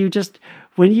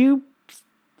you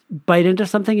bite into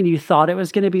something and you thought it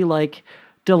was going to be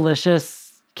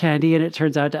delicious candy and it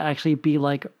turns out to actually be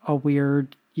a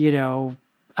weird, I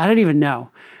don't even know.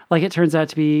 It turns out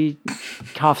to be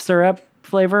cough syrup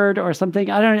flavored or something.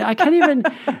 I can't even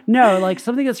know.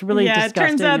 Something that's really disgusting. Yeah, it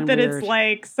turns out that weird.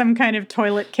 It's some kind of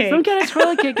toilet cake. Some kind of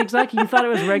toilet cake, exactly. You thought it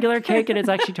was regular cake and it's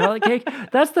actually toilet cake.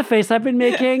 That's the face I've been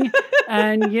making.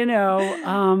 And,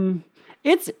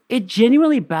 it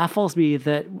genuinely baffles me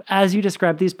that, as you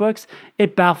describe these books,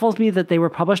 it baffles me that they were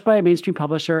published by a mainstream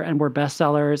publisher and were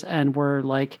bestsellers and were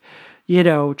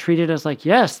treated as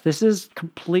yes, this is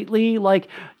completely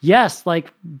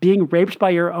being raped by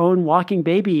your own walking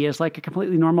baby is a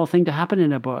completely normal thing to happen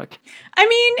in a book. I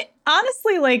mean,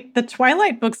 honestly, the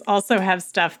Twilight books also have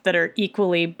stuff that are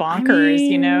equally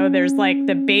bonkers, There's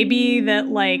the baby that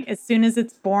as soon as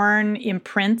it's born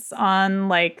imprints on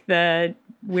the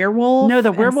werewolf. No,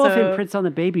 the werewolf imprints on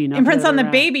the baby. Imprints on the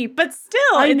baby, but still,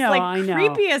 I it's know.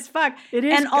 creepy as fuck. It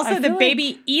is, and also the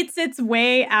baby eats its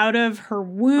way out of her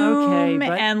womb,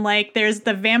 and there's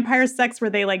the vampire sex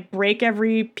where they break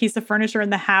every piece of furniture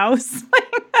in the house.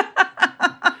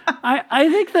 I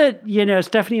think that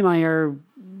Stephanie Meyer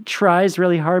tries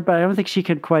really hard, but I don't think she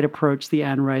could quite approach the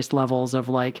Anne Rice levels of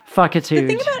fuckitude. The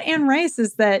thing about Anne Rice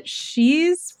is that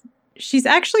she's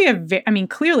actually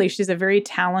clearly she's a very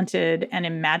talented and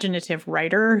imaginative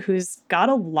writer who's got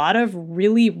a lot of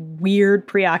really weird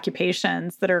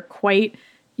preoccupations that are quite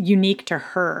unique to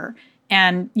her.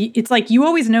 And it's you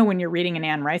always know when you're reading an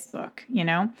Anne Rice book,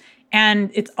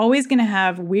 and it's always going to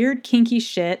have weird, kinky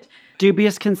shit.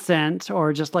 Dubious consent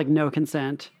or just no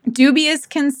consent. Dubious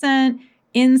consent,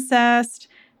 incest,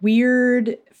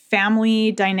 weird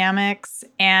family dynamics,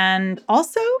 and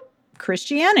also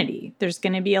Christianity. There's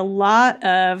going to be a lot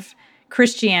of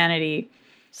Christianity.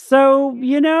 So,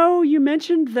 you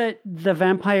mentioned that the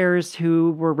vampires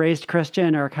who were raised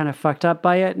Christian are kind of fucked up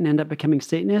by it and end up becoming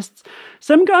Satanists.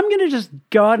 So I'm going to just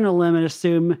go out on a limb and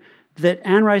assume that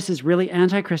Anne Rice is really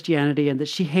anti-Christianity and that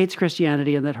she hates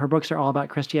Christianity and that her books are all about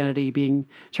Christianity being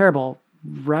terrible,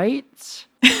 right?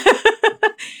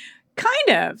 Kind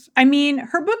of. I mean,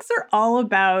 her books are all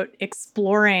about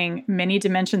exploring many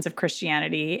dimensions of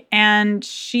Christianity, and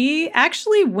she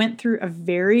actually went through a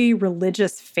very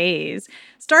religious phase.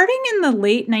 Starting in the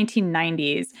late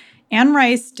 1990s, Anne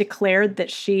Rice declared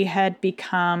that she had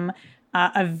become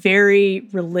a very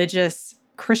religious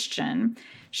Christian.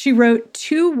 She wrote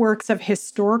 2 works of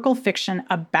historical fiction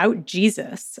about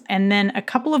Jesus, and then a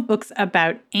couple of books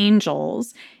about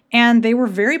angels. And they were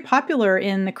very popular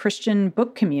in the Christian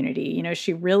book community.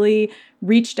 She really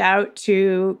reached out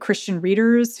to Christian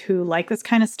readers who like this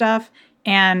kind of stuff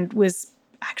and was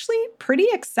actually pretty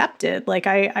accepted. When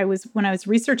I was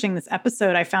researching this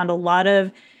episode, I found a lot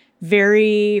of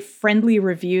very friendly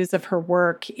reviews of her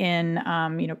work in,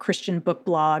 Christian book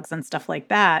blogs and stuff like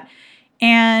that.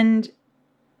 And,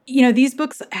 these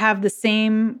books have the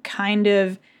same kind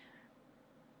of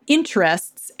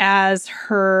interests as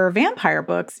her vampire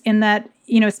books in that,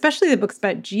 especially the books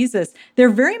about Jesus, they're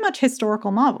very much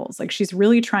historical novels. She's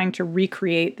really trying to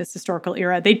recreate this historical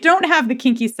era. They don't have the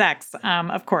kinky sex,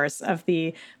 of course, of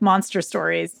the monster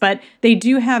stories, but they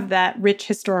do have that rich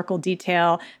historical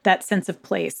detail, that sense of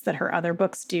place that her other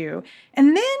books do.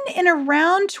 And then in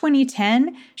around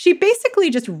 2010, she basically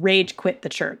just rage quit the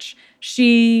church.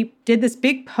 She did this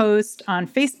big post on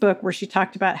Facebook where she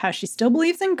talked about how she still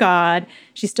believes in God,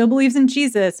 she still believes in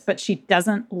Jesus, but she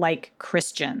doesn't like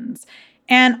Christians.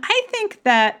 And I think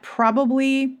that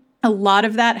probably a lot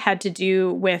of that had to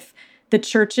do with the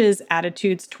church's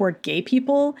attitudes toward gay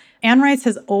people. Anne Rice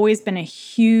has always been a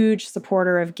huge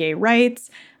supporter of gay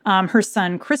rights. Her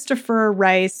son, Christopher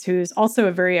Rice, who's also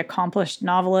a very accomplished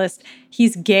novelist,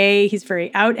 he's gay, he's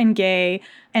very out and gay.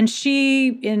 And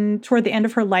she, toward the end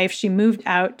of her life, she moved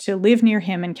out to live near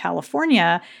him in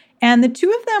California. And the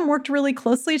two of them worked really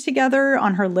closely together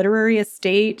on her literary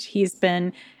estate. He's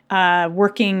been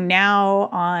working now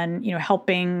on,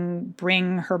 helping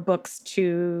bring her books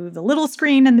to the little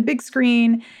screen and the big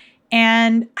screen.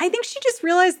 And I think she just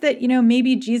realized that,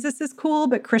 maybe Jesus is cool,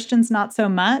 but Christians not so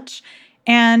much.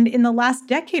 And in the last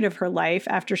decade of her life,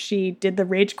 after she did the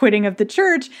rage quitting of the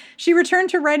church, she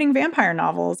returned to writing vampire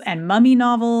novels and mummy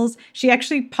novels. She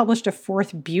actually published a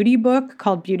fourth beauty book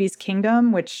called Beauty's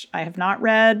Kingdom, which I have not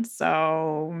read.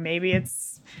 So maybe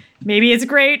it's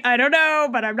great. I don't know,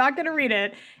 but I'm not going to read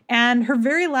it. And her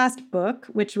very last book,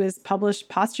 which was published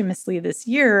posthumously this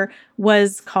year,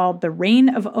 was called The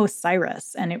Reign of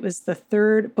Osiris. And it was the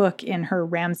third book in her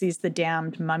Ramses the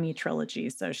Damned mummy trilogy.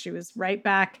 So she was right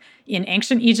back in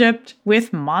ancient Egypt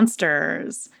with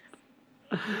monsters.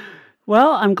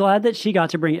 Well, I'm glad that she got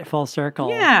to bring it full circle.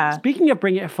 Yeah. Speaking of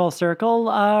bringing it full circle,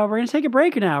 we're going to take a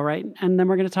break now, right? And then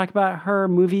we're going to talk about her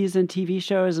movies and TV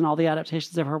shows and all the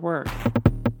adaptations of her work.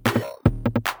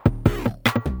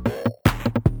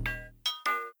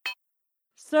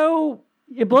 So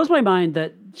it blows my mind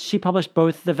that she published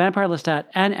both The Vampire Lestat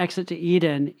and Exit to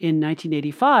Eden in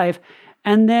 1985.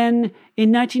 And then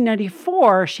in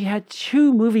 1994, she had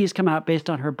two movies come out based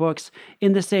on her books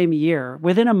in the same year,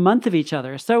 within a month of each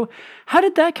other. So how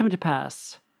did that come to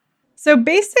pass? So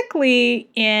basically,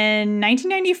 in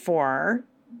 1994,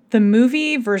 the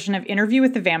movie version of Interview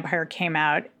with the Vampire came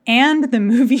out, and the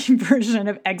movie version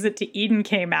of Exit to Eden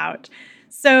came out.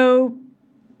 So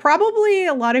probably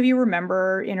a lot of you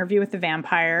remember Interview with the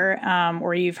Vampire,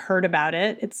 or you've heard about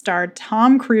it. It starred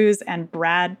Tom Cruise and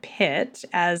Brad Pitt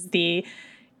as the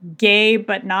gay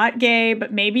but not gay,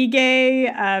 but maybe gay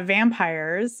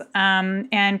vampires.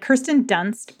 And Kirsten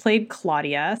Dunst played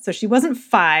Claudia. So she wasn't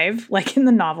 5, like in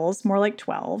the novels, more like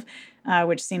 12,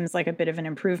 which seems like a bit of an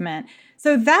improvement.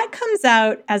 So that comes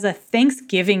out as a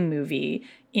Thanksgiving movie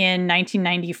in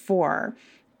 1994.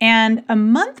 And a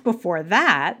month before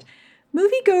that,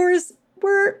 moviegoers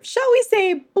were, shall we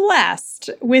say, blessed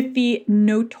with the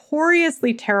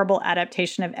notoriously terrible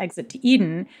adaptation of Exit to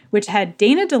Eden, which had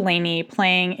Dana Delaney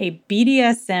playing a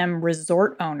BDSM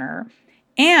resort owner,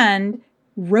 and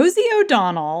Rosie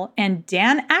O'Donnell and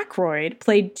Dan Aykroyd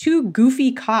played two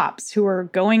goofy cops who were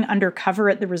going undercover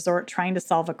at the resort trying to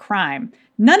solve a crime.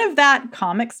 None of that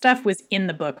comic stuff was in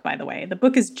the book, by the way. The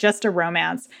book is just a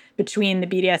romance between the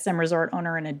BDSM resort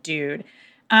owner and a dude.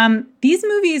 These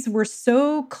movies were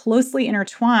so closely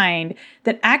intertwined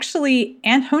that actually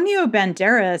Antonio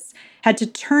Banderas had to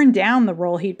turn down the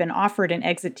role he'd been offered in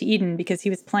Exit to Eden because he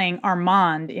was playing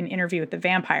Armand in Interview with the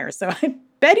Vampire. So I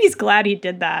bet he's glad he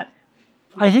did that.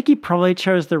 I think he probably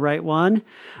chose the right one.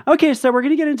 Okay, so we're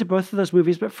going to get into both of those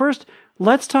movies, but first,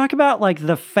 let's talk about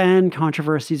the fan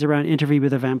controversies around Interview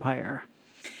with a Vampire.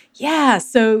 Yeah,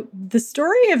 so the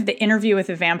story of the Interview with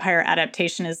a Vampire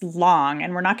adaptation is long,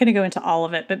 and we're not going to go into all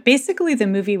of it, but basically the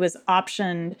movie was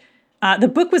optioned, the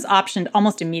book was optioned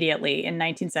almost immediately in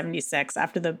 1976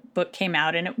 after the book came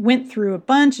out, and it went through a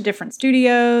bunch of different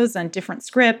studios and different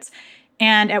scripts.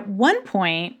 And at one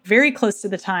point, very close to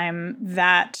the time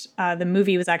that the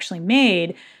movie was actually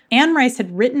made, Anne Rice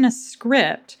had written a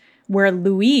script where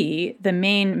Louis, the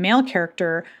main male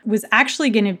character, was actually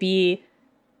going to be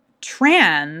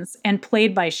trans and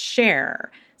played by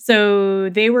Cher. So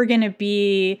they were going to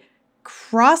be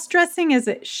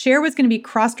cross-dressing Cher was going to be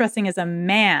cross-dressing as a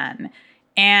man.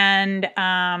 And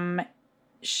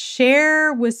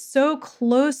Cher was so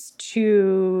close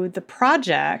to the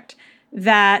project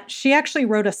that she actually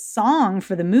wrote a song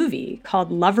for the movie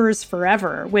called Lovers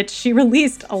Forever, which she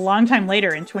released a long time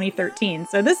later in 2013.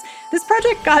 So this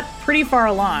project got pretty far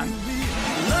along.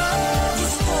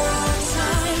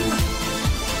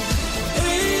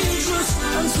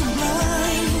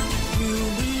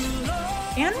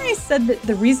 Anne Rice said that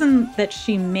the reason that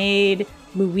she made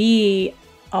Louis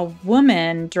a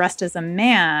woman dressed as a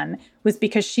man was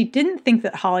because she didn't think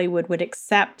that Hollywood would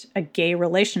accept a gay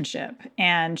relationship.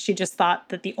 And she just thought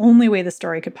that the only way the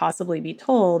story could possibly be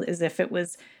told is if it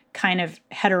was kind of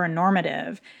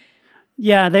heteronormative.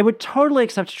 Yeah, they would totally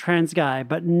accept a trans guy,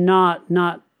 but not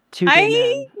two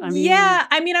gay men.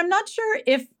 I'm not sure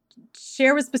if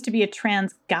Cher was supposed to be a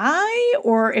trans guy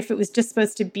or if it was just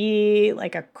supposed to be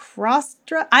like a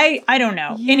cross-dress. I don't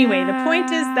know. Yeah. Anyway, the point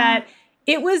is that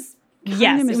it was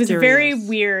it was very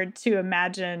weird to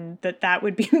imagine that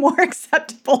would be more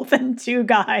acceptable than two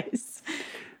guys.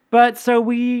 But so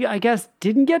we, I guess,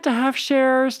 didn't get to have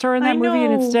Cher star in that movie,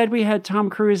 and instead we had Tom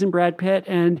Cruise and Brad Pitt.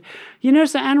 And,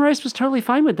 so Anne Rice was totally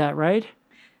fine with that, right?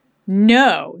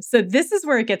 No. So this is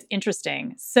where it gets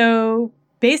interesting. So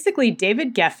basically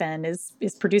David Geffen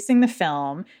is producing the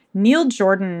film. Neil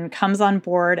Jordan comes on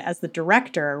board as the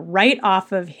director right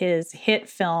off of his hit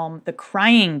film, The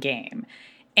Crying Game.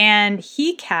 And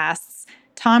he casts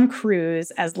Tom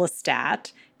Cruise as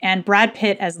Lestat and Brad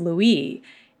Pitt as Louis.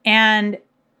 And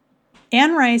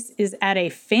Anne Rice is at a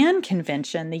fan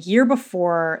convention the year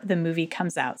before the movie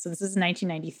comes out. So this is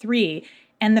 1993.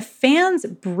 And the fans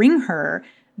bring her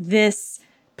this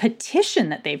petition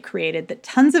that they've created that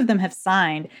tons of them have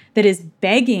signed that is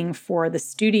begging for the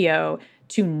studio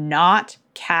to not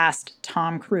cast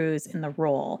Tom Cruise in the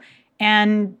role.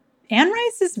 And Anne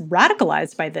Rice is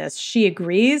radicalized by this. She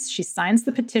agrees, she signs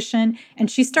the petition,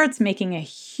 and she starts making a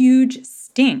huge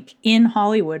stink in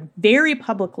Hollywood very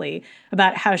publicly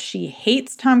about how she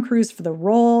hates Tom Cruise for the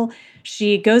role.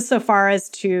 She goes so far as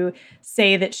to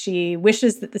say that she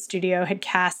wishes that the studio had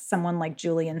cast someone like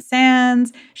Julian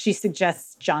Sands. She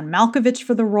suggests John Malkovich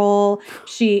for the role.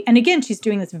 And again, she's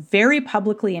doing this very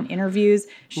publicly in interviews.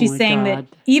 She's saying that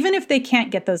even if they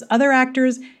can't get those other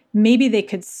actors, maybe they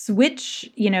could switch,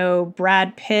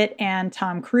 Brad Pitt and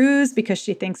Tom Cruise because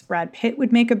she thinks Brad Pitt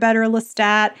would make a better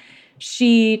Lestat.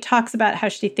 She talks about how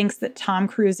she thinks that Tom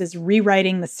Cruise is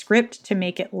rewriting the script to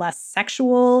make it less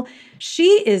sexual.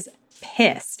 She is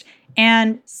pissed.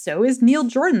 And so is Neil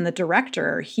Jordan, the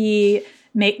director. He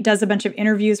does a bunch of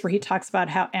interviews where he talks about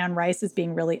how Anne Rice is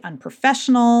being really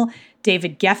unprofessional.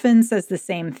 David Geffen says the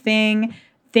same thing.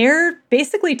 They're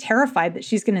basically terrified that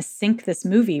she's going to sink this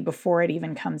movie before it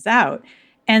even comes out.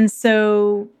 And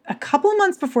so a couple of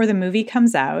months before the movie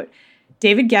comes out,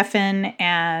 David Geffen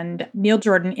and Neil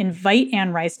Jordan invite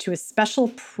Anne Rice to a special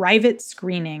private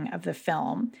screening of the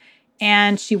film.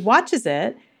 And she watches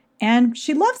it and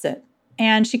she loves it.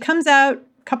 And she comes out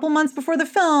a couple months before the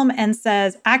film and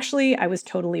says, actually, I was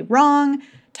totally wrong.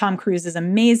 Tom Cruise is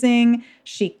amazing.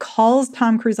 She calls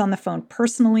Tom Cruise on the phone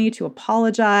personally to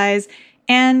apologize.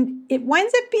 And it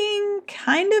winds up being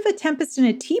kind of a tempest in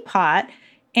a teapot.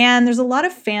 And there's a lot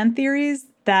of fan theories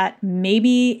that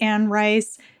maybe Anne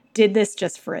Rice did this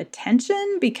just for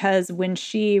attention because when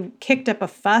she kicked up a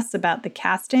fuss about the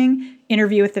casting,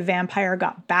 Interview with the Vampire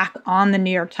got back on the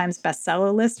New York Times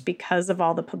bestseller list because of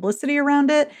all the publicity around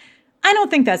it. I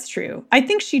don't think that's true. I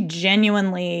think she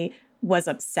genuinely was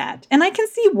upset. And I can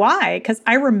see why, because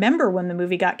I remember when the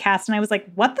movie got cast and I was like,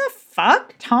 what the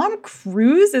fuck? Tom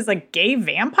Cruise is a gay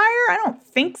vampire? I don't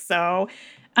think so.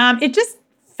 It just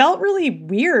felt really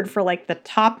weird for like the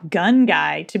Top Gun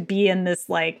guy to be in this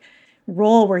like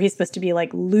role where he's supposed to be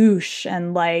like louche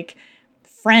and like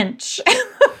French.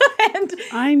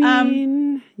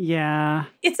 And yeah.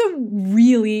 It's a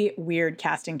really weird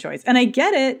casting choice. And I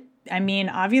get it. I mean,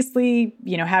 obviously,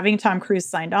 having Tom Cruise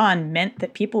signed on meant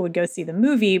that people would go see the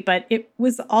movie, but it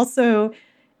was also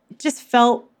just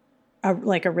felt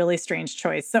like a really strange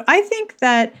choice. So I think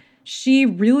that she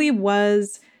really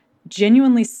was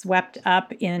genuinely swept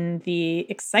up in the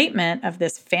excitement of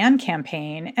this fan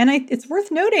campaign. And it's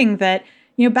worth noting that,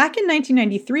 back in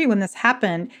 1993 when this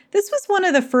happened, this was one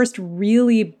of the first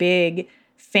really big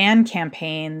fan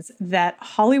campaigns that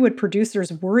Hollywood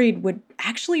producers worried would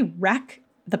actually wreck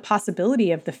the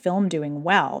possibility of the film doing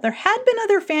well. There had been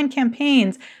other fan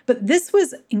campaigns, but this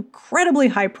was incredibly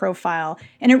high profile,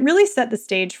 and it really set the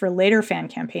stage for later fan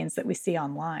campaigns that we see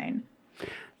online.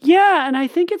 Yeah, and I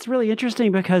think it's really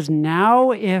interesting because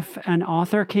now if an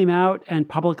author came out and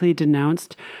publicly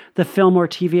denounced the film or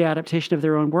TV adaptation of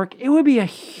their own work, it would be a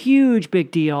huge big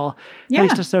deal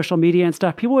thanks to social media and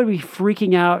stuff. People would be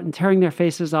freaking out and tearing their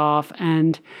faces off,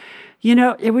 and,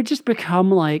 it would just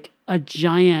become like a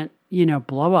giant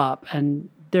blow up, and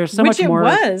there's so much more.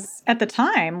 Which it was at the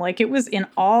time. Like it was it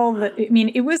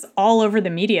was all over the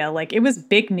media. Like it was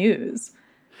big news.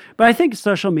 But I think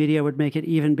social media would make it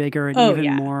even bigger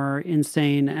and more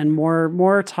insane and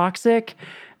more toxic.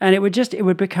 And it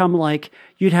would become like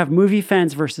you'd have movie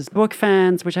fans versus book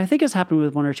fans, which I think has happened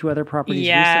with one or two other properties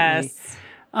recently.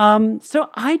 So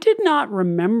I did not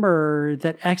remember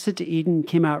that Exit to Eden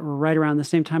came out right around the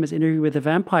same time as Interview with the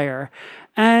Vampire.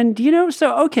 And,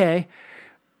 okay,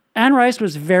 Anne Rice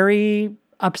was very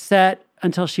upset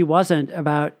until she wasn't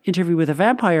about Interview with a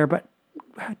Vampire, but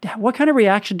what kind of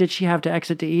reaction did she have to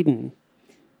Exit to Eden?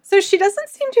 So she doesn't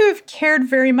seem to have cared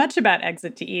very much about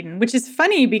Exit to Eden, which is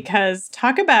funny because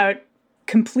talk about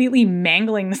completely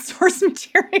mangling the source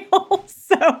material.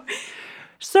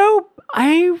 So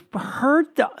I heard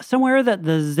somewhere that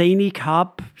the zany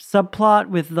cop subplot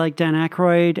with like Dan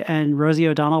Aykroyd and Rosie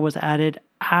O'Donnell was added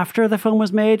after the film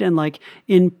was made and like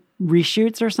in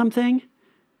reshoots or something.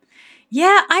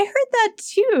 Yeah, I heard that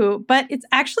too, but it's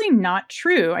actually not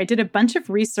true. I did a bunch of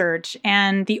research,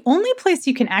 and the only place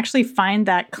you can actually find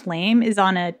that claim is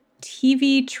on a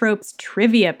TV Tropes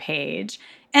trivia page.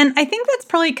 And I think that's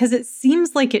probably because it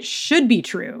seems like it should be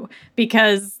true,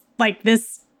 because like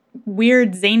this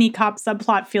weird zany cop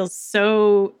subplot feels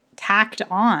so tacked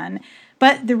on.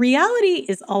 But the reality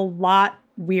is a lot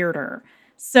weirder.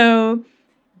 So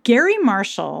Gary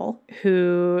Marshall,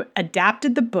 who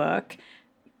adapted the book,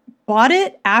 bought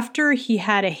it after he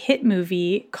had a hit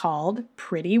movie called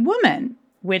Pretty Woman,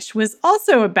 which was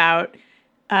also about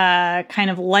kind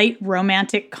of light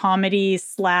romantic comedy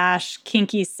 /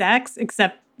 kinky sex,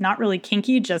 except not really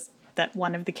kinky, just that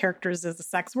one of the characters is a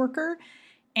sex worker.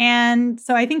 And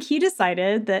so I think he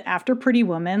decided that after Pretty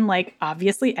Woman, like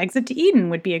obviously Exit to Eden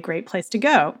would be a great place to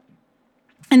go.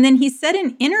 And then he said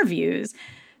in interviews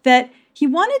that he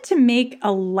wanted to make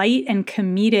a light and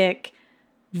comedic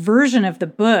version of the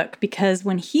book because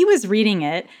when he was reading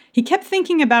it, he kept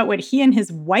thinking about what he and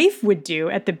his wife would do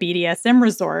at the BDSM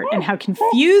resort and how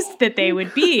confused that they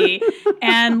would be.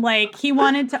 And like he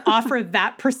wanted to offer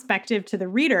that perspective to the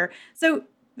reader. So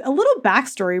a little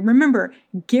backstory. Remember,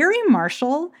 Gary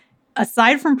Marshall,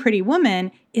 aside from Pretty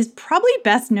Woman, is probably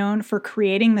best known for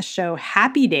creating the show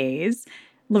Happy Days,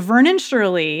 Laverne and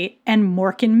Shirley, and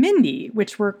Mork and Mindy,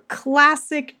 which were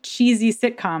classic cheesy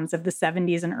sitcoms of the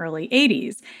 70s and early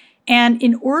 80s. And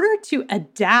in order to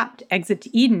adapt Exit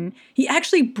to Eden, he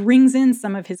actually brings in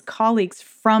some of his colleagues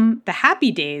from the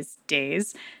Happy Days to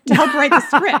help write the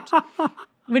script,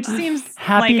 which seems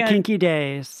happy like kinky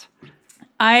days.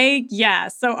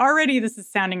 So already this is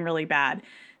sounding really bad.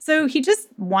 So he just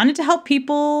wanted to help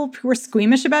people who were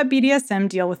squeamish about BDSM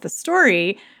deal with the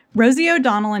story. Rosie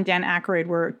O'Donnell and Dan Aykroyd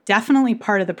were definitely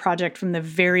part of the project from the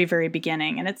very, very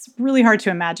beginning. And it's really hard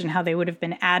to imagine how they would have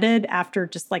been added after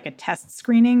just like a test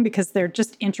screening because they're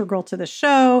just integral to the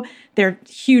show. They're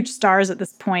huge stars at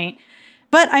this point.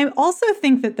 But I also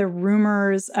think that the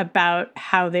rumors about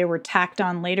how they were tacked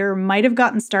on later might have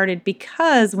gotten started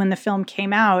because when the film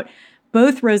came out,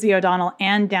 both Rosie O'Donnell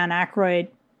and Dan Aykroyd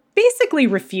basically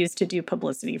refused to do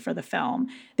publicity for the film.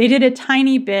 They did a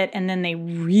tiny bit and then they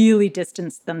really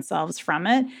distanced themselves from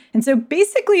it. And so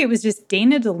basically it was just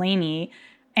Dana Delaney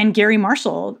and Gary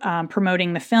Marshall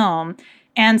promoting the film.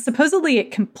 And supposedly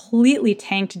it completely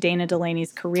tanked Dana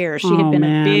Delaney's career. She had been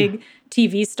a big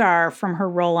TV star from her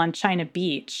role on China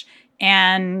Beach.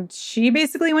 And she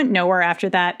basically went nowhere after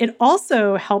that. It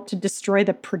also helped to destroy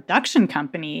the production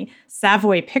company,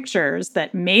 Savoy Pictures,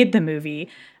 that made the movie.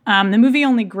 The movie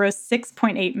only grossed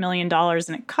 $6.8 million,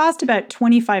 and it cost about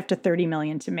 $25 to $30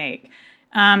 million to make.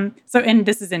 And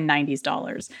this is in 90s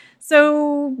dollars.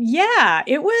 So yeah,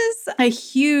 it was a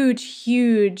huge,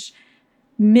 huge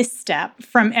misstep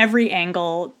from every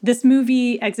angle. This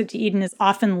movie, Exit to Eden, is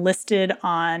often listed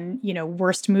on,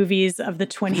 worst movies of the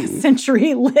 20th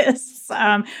century lists,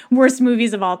 worst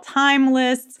movies of all time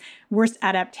lists, worst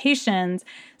adaptations.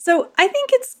 So I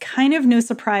think it's kind of no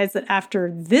surprise that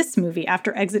after this movie,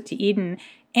 after Exit to Eden,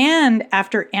 and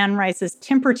after Anne Rice's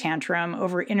temper tantrum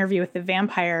over Interview with the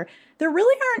Vampire, there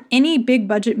really aren't any big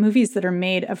budget movies that are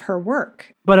made of her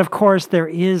work. But of course, there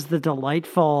is the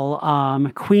delightful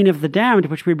Queen of the Damned,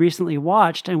 which we recently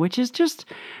watched, and which is just,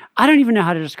 I don't even know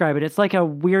how to describe it. It's like a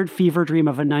weird fever dream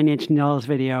of a Nine Inch Nails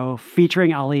video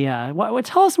featuring Aaliyah.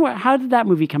 Tell us, how did that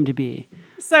movie come to be?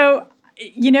 So,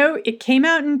 it came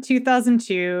out in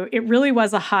 2002. It really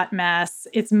was a hot mess.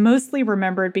 It's mostly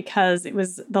remembered because it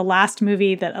was the last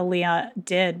movie that Aaliyah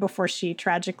did before she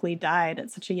tragically died at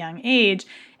such a young age.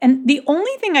 And the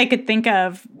only thing I could think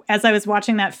of as I was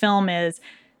watching that film is,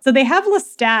 so they have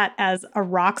Lestat as a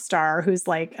rock star who's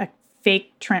like a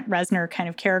fake Trent Reznor kind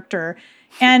of character.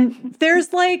 And there's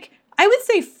I would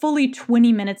say fully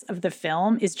 20 minutes of the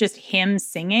film is just him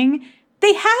singing.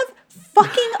 They have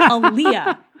fucking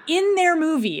Aaliyah in their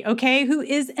movie, okay, who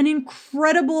is an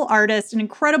incredible artist, an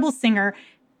incredible singer.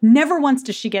 Never once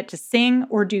does she get to sing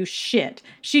or do shit.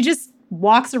 She just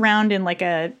walks around in like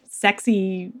a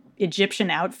sexy Egyptian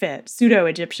outfit,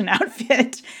 pseudo-Egyptian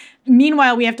outfit.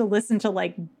 Meanwhile, we have to listen to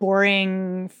like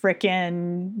boring,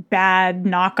 frickin' bad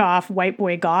knockoff white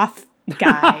boy goth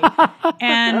guy.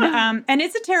 And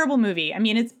it's a terrible movie. I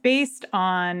mean, it's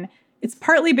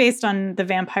partly based on The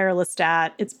Vampire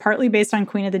Lestat. It's partly based on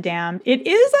Queen of the Damned. It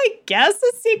is, I guess,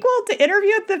 a sequel to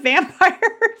Interview with the Vampire.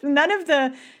 None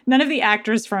of the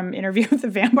actors from Interview with the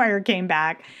Vampire came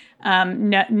back.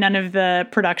 None of the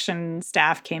production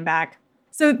staff came back.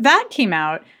 So that came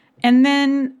out. And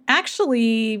then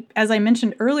actually, as I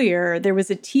mentioned earlier, there was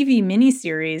a TV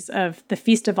miniseries of The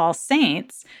Feast of All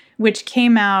Saints, which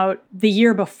came out the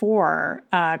year before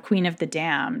Queen of the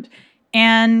Damned.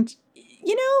 And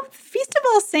Feast of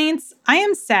All Saints, I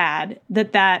am sad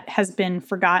that has been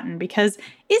forgotten because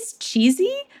it's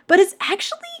cheesy, but it's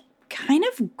actually kind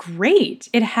of great.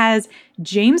 It has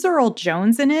James Earl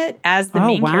Jones in it as the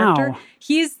main character.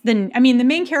 The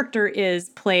main character is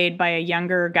played by a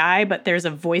younger guy, but there's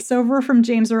a voiceover from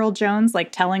James Earl Jones,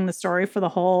 like telling the story for the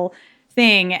whole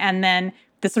thing. And then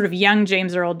the sort of young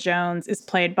James Earl Jones is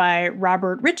played by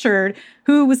Robert Richard,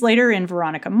 who was later in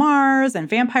Veronica Mars and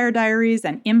Vampire Diaries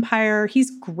and Empire.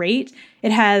 He's great.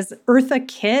 It has Eartha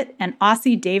Kitt and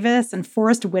Ossie Davis and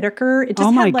Forrest Whitaker. It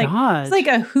just God. It's like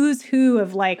a who's who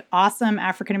of like awesome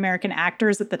African-American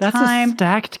actors at the time. That's a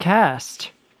stacked cast.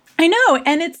 I know.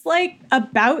 And it's like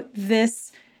about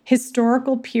this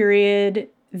historical period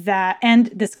and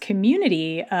this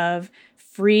community of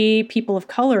free people of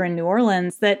color in New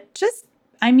Orleans that just,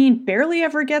 barely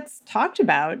ever gets talked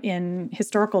about in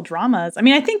historical dramas.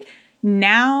 I think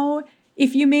now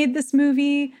if you made this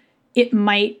movie, it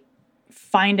might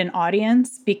find an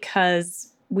audience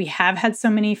because we have had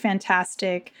so many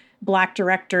fantastic Black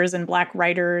directors and Black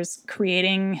writers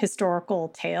creating historical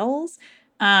tales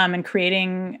and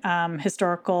creating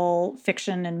historical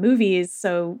fiction and movies.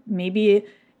 So maybe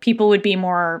people would be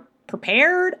more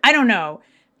prepared. I don't know.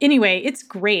 Anyway, it's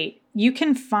great. You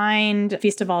can find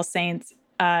Feast of All Saints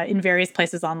in various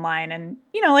places online. And,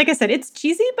 like I said, it's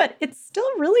cheesy, but it's still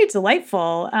really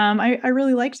delightful. I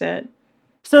really liked it.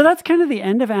 So that's kind of the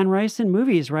end of Anne Rice in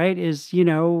movies, right? Is,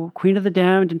 Queen of the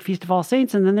Damned and Feast of All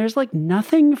Saints. And then there's like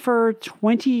nothing for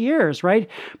 20 years, right?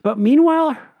 But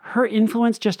meanwhile, her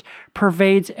influence just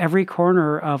pervades every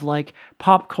corner of like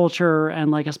pop culture and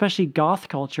like especially goth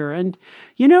culture. And,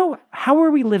 how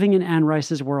are we living in Anne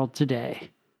Rice's world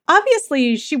today?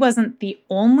 Obviously, she wasn't the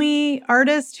only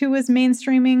artist who was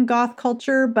mainstreaming goth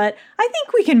culture, but I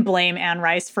think we can blame Anne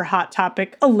Rice for Hot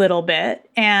Topic a little bit.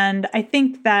 And I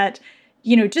think that,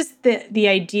 just the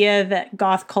idea that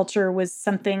goth culture was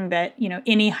something that,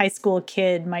 any high school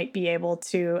kid might be able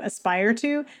to aspire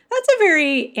to, that's a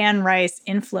very Anne Rice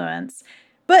influence.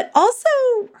 But also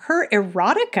her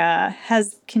erotica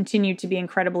has continued to be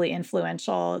incredibly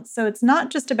influential. So it's not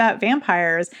just about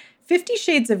vampires. 50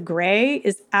 Shades of Grey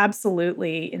is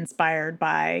absolutely inspired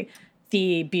by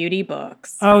the beauty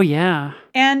books. Oh, yeah.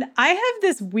 And I have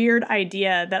this weird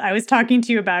idea that I was talking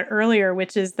to you about earlier,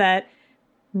 which is that,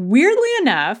 weirdly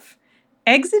enough,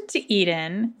 Exit to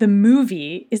Eden, the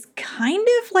movie, is kind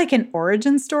of like an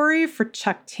origin story for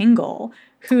Chuck Tingle,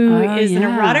 who is an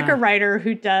erotica writer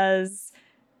who does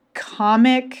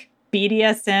comic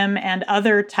BDSM and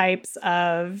other types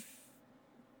of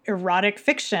erotic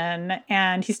fiction.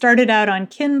 And he started out on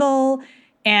Kindle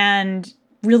and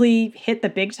really hit the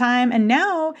big time. And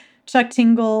now Chuck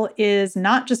Tingle is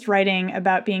not just writing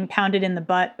about being pounded in the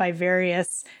butt by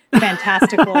various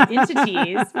fantastical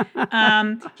entities.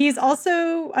 He's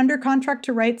also under contract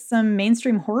to write some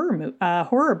mainstream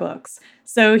horror books.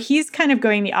 So he's kind of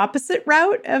going the opposite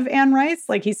route of Anne Rice.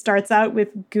 Like he starts out with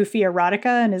goofy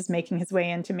erotica and is making his way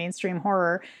into mainstream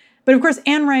horror. But of course,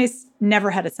 Anne Rice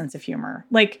never had a sense of humor.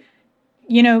 Like,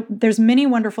 there's many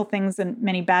wonderful things and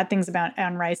many bad things about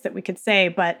Anne Rice that we could say,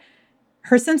 but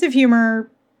her sense of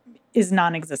humor is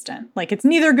non-existent. Like, it's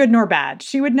neither good nor bad.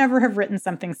 She would never have written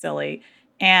something silly.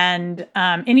 And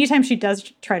anytime she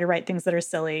does try to write things that are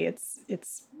silly,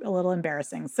 it's a little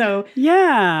embarrassing. So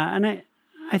yeah, and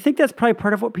I think that's probably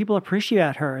part of what people appreciate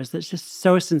at her is that it's just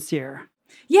so sincere.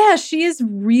 Yeah, she is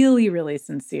really, really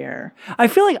sincere. I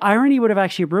feel like irony would have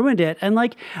actually ruined it. And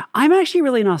like, I'm actually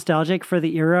really nostalgic for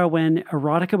the era when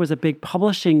erotica was a big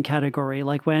publishing category.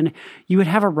 Like when you would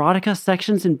have erotica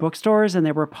sections in bookstores and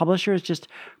there were publishers just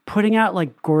putting out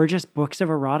like gorgeous books of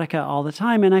erotica all the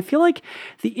time. And I feel like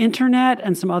the internet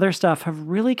and some other stuff have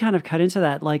really kind of cut into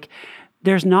that. Like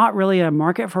there's not really a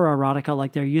market for erotica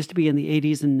like there used to be in the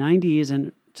 80s and 90s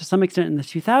and to some extent in the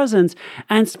 2000s,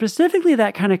 and specifically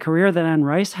that kind of career that Anne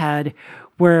Rice had,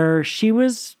 where she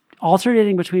was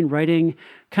alternating between writing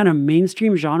kind of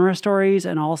mainstream genre stories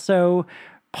and also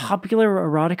popular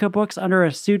erotica books under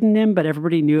a pseudonym, but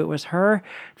everybody knew it was her.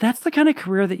 That's the kind of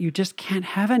career that you just can't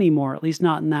have anymore, at least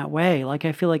not in that way. Like,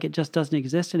 I feel like it just doesn't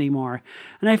exist anymore.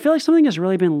 And I feel like something has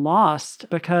really been lost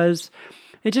because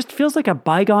it just feels like a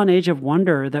bygone age of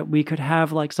wonder that we could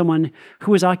have like someone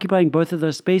who was occupying both of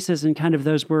those spaces and kind of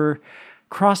those were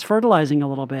cross-fertilizing a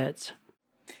little bit.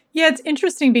 Yeah, it's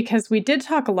interesting because we did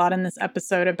talk a lot in this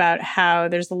episode about how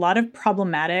there's a lot of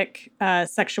problematic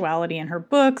sexuality in her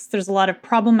books. There's a lot of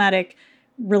problematic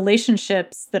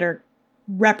relationships that are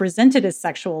represented as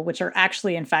sexual, which are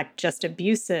actually, in fact, just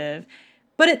abusive.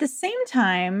 But at the same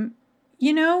time,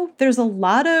 there's a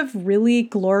lot of really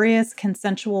glorious,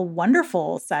 consensual,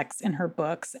 wonderful sex in her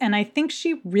books. And I think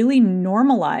she really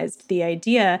normalized the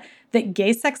idea that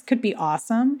gay sex could be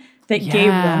awesome, that gay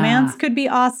romance could be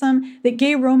awesome, that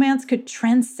gay romance could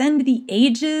transcend the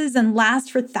ages and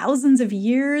last for thousands of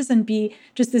years and be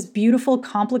just this beautiful,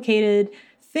 complicated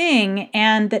thing,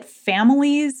 and that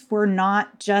families were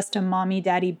not just a mommy,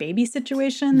 daddy, baby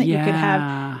situation, that you could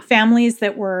have families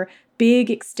that were big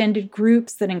extended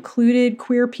groups that included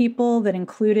queer people, that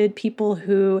included people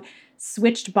who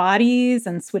switched bodies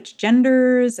and switched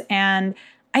genders. And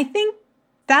I think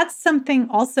that's something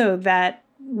also that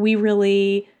we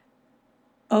really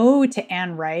owe to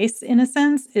Anne Rice, in a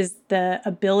sense, is the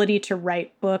ability to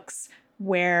write books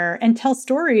and tell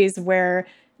stories where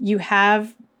you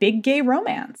have big gay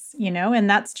romance, and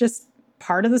that's just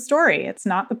part of the story. It's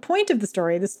not the point of the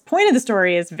story. The point of the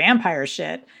story is vampire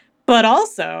shit, but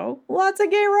also lots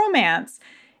of gay romance.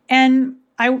 And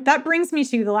that brings me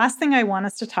to the last thing I want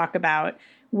us to talk about.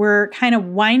 We're kind of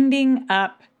winding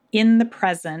up in the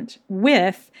present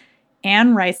with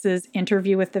Anne Rice's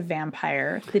Interview with the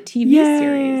Vampire, the TV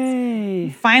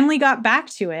series. Finally got back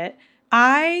to it.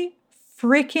 I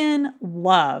freaking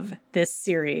love this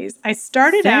series. I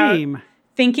started out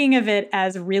thinking of it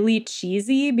as really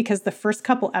cheesy because the first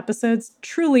couple episodes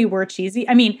truly were cheesy.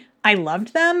 I mean, I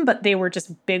loved them, but they were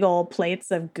just big old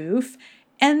plates of goof.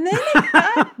 And then it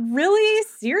got really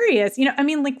serious.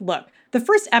 Look, the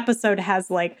first episode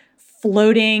has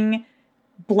floating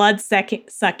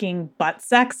blood-sucking butt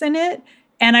sex in it.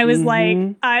 And I was like,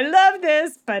 I love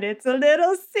this, but it's a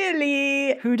little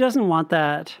silly. Who doesn't want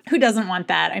that? Who doesn't want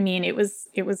that? I mean, it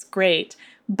was great.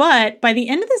 But by the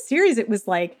end of the series, it was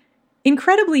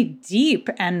incredibly deep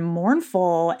and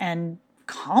mournful and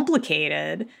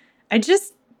complicated. I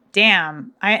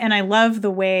love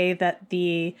the way that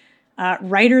the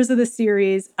writers of the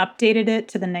series updated it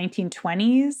to the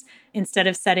 1920s instead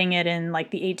of setting it in the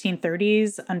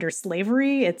 1830s under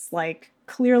slavery. It's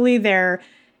clearly they're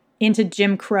into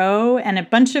Jim Crow, and a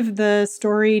bunch of the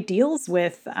story deals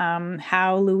with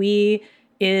how Louis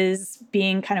is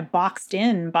being kind of boxed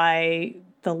in by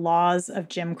the laws of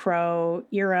Jim Crow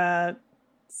era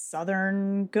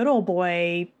Southern good old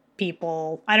boy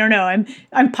people. I don't know.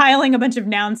 I'm piling a bunch of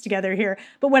nouns together here.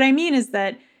 But what I mean is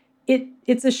that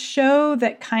it's a show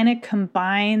that kind of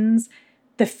combines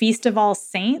the Feast of All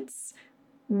Saints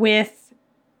with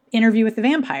Interview with the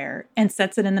Vampire and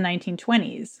sets it in the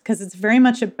 1920s, because it's very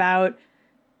much about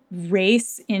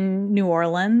race in New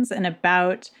Orleans and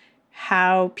about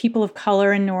how people of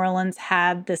color in New Orleans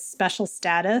had this special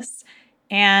status.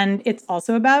 And it's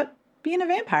also about being a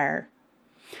vampire.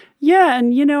 Yeah,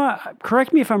 and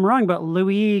correct me if I'm wrong, but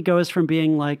Louis goes from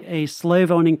being a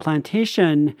slave-owning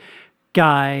plantation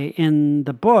guy in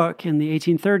the book in the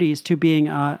 1830s to being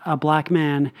a black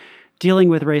man dealing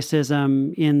with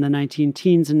racism in the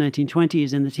 19-teens and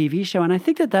 1920s in the TV show. And I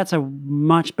think that that's a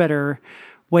much better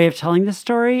way of telling the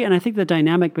story. And I think the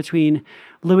dynamic between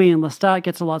Louis and Lestat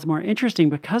gets a lot more interesting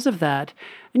because of that.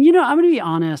 And, I'm going to be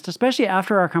honest, especially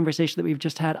after our conversation that we've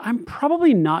just had, I'm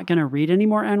probably not going to read any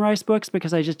more Anne Rice books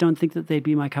because I just don't think that they'd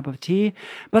be my cup of tea.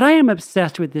 But I am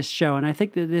obsessed with this show. And I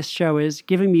think that this show is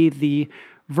giving me the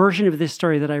version of this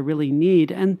story that I really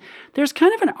need. And there's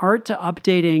kind of an art to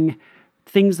updating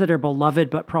things that are beloved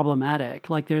but problematic.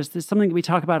 There's something that we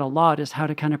talk about a lot, is how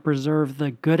to kind of preserve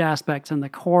the good aspects and the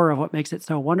core of what makes it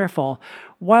so wonderful,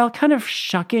 while kind of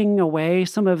shucking away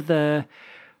some of the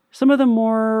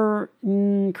more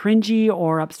cringy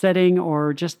or upsetting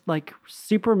or just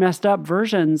super messed up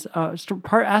versions,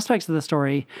 aspects of the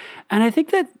story. And I think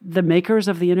that the makers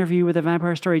of the Interview with the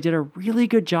Vampire story did a really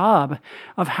good job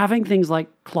of having things like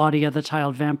Claudia the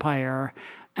child vampire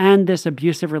and this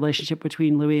abusive relationship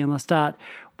between Louis and Lestat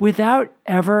without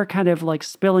ever kind of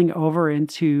spilling over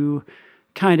into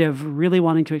kind of really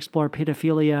wanting to explore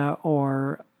pedophilia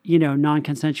or,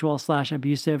 non-consensual /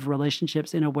 abusive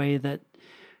relationships in a way that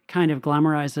kind of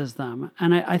glamorizes them.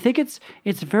 And I think it's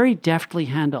very deftly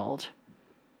handled.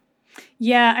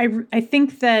 Yeah, I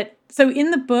think that, so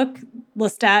in the book,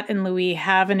 Lestat and Louis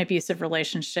have an abusive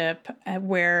relationship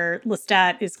where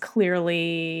Lestat is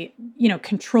clearly,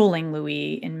 controlling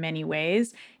Louis in many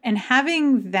ways. And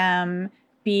having them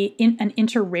be an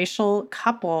interracial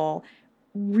couple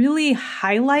really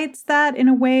highlights that in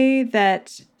a way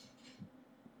that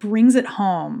brings it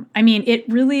home. I mean, it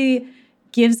really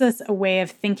gives us a way of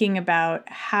thinking about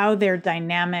how their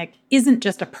dynamic isn't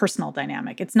just a personal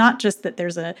dynamic. It's not just that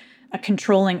there's a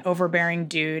controlling, overbearing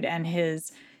dude and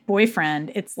his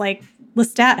boyfriend. It's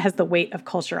Lestat has the weight of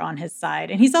culture on his side.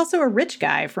 And he's also a rich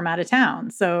guy from out of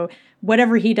town. So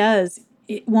whatever he does,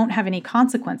 it won't have any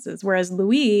consequences. Whereas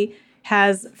Louis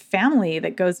has family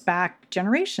that goes back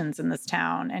generations in this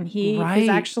town. And he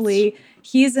is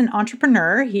he's an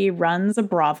entrepreneur. He runs a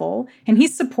brothel and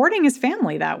he's supporting his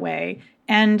family that way.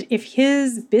 And if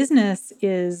his business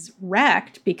is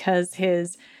wrecked because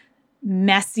his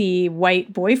messy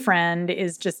white boyfriend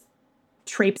is just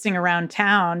traipsing around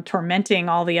town, tormenting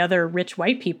all the other rich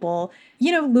white people,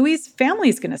 Louis's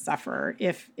family's going to suffer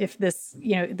if this,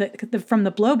 from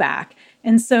the blowback.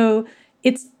 And so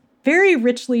it's very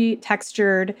richly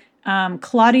textured.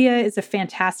 Claudia is a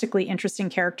fantastically interesting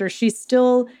character. She's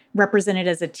still represented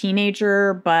as a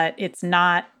teenager, but it's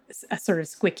not a sort of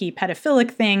squicky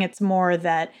pedophilic thing. It's more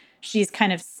that she's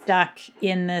kind of stuck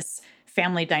in this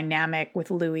family dynamic with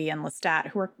Louis and Lestat,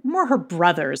 who are more her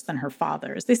brothers than her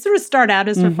fathers. They sort of start out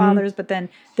as her fathers, but then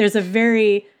there's a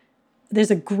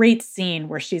great scene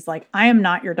where she's like, I am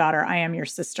not your daughter, I am your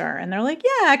sister. And they're like,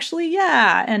 yeah, actually,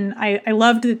 yeah. And I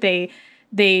loved that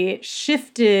they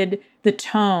shifted the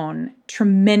tone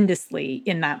tremendously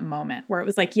in that moment where it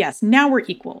was like, yes, now we're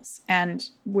equals and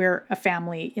we're a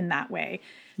family in that way.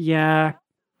 Yeah.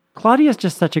 Claudia's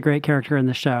just such a great character in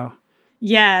the show.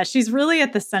 Yeah, she's really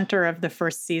at the center of the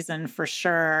first season for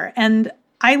sure. And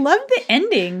I love the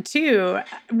ending too.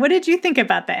 What did you think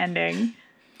about the ending?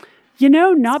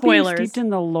 Not Spoilers. being steeped in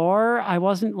the lore, I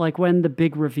wasn't like when the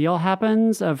big reveal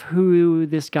happens of who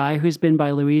this guy who's been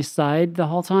by Louis' side the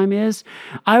whole time is.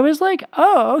 I was like,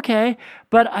 oh, okay.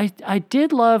 But I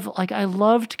did love, I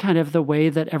loved kind of the way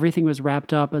that everything was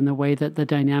wrapped up and the way that the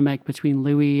dynamic between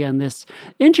Louis and this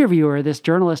interviewer, this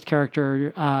journalist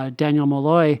character, Daniel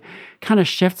Molloy, kind of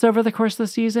shifts over the course of the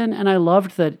season. And I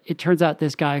loved that it turns out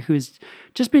this guy who's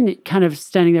just been kind of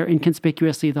standing there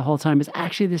inconspicuously the whole time is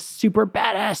actually this super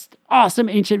badass, awesome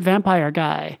ancient vampire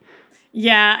guy.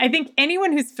 Yeah, I think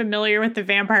anyone who's familiar with the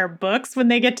vampire books, when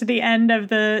they get to the end of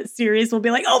the series, will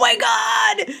be like, oh my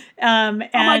God! Oh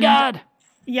my God!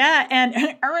 Yeah,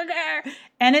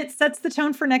 and it sets the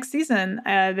tone for next season.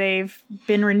 They've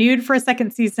been renewed for a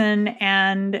second season,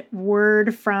 and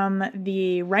word from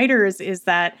the writers is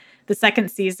that the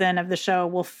second season of the show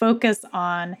will focus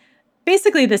on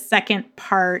basically the second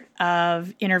part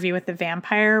of Interview with the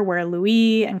Vampire, where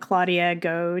Louis and Claudia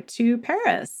go to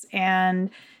Paris and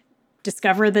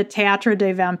discover the Théâtre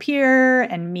des Vampires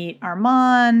and meet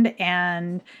Armand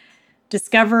and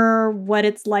discover what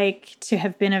it's like to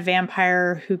have been a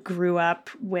vampire who grew up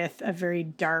with a very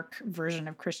dark version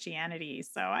of Christianity.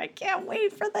 So I can't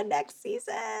wait for the next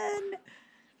season.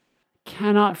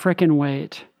 Cannot frickin'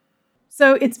 wait.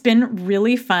 So it's been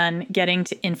really fun getting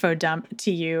to info dump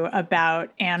to you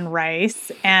about Anne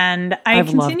Rice. And I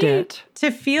continue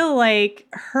to feel like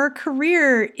her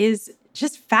career is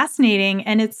just fascinating.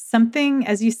 And it's something,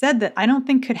 as you said, that I don't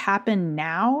think could happen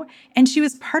now. And she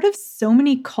was part of so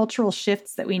many cultural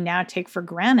shifts that we now take for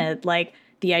granted, like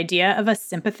the idea of a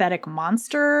sympathetic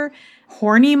monster,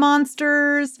 horny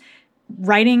monsters,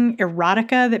 writing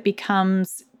erotica that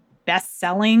becomes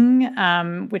best-selling,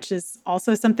 which is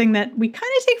also something that we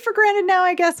kind of take for granted now,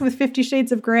 I guess, with 50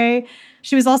 Shades of Grey.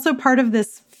 She was also part of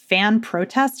this fan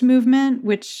protest movement,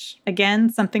 which, again,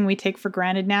 something we take for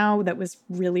granted now that was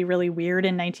really, really weird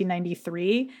in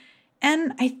 1993.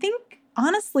 And I think,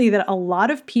 honestly, that a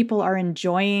lot of people are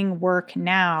enjoying work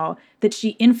now that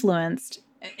she influenced,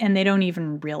 and they don't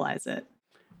even realize it.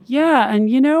 Yeah. And,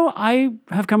 I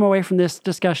have come away from this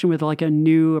discussion with a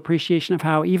new appreciation of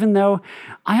how, even though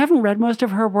I haven't read most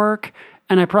of her work,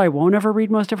 and I probably won't ever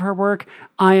read most of her work,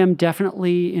 I am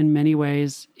definitely in many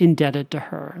ways indebted to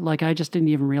her. I just didn't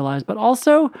even realize. But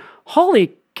also,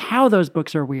 holy cow, those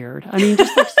books are weird. I mean,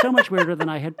 just so much weirder than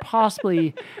I had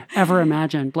possibly ever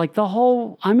imagined. I'm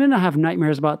going to have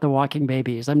nightmares about the walking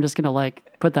babies. I'm just going to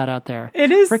put that out there.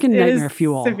 It is freaking nightmare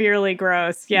fuel. Severely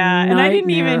gross. Yeah. Nightmare and I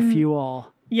didn't even fuel.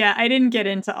 Yeah, I didn't get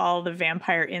into all the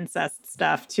vampire incest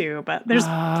stuff too, but there's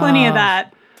plenty of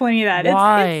that.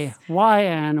 Why? Why,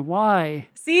 Anne? Why?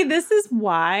 See, this is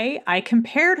why I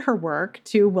compared her work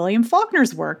to William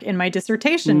Faulkner's work in my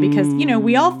dissertation, because,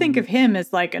 we all think of him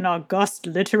as an august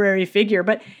literary figure,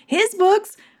 but his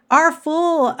books are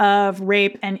full of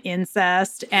rape and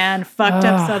incest and fucked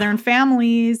up Southern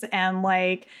families and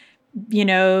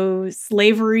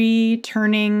slavery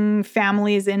turning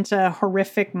families into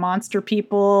horrific monster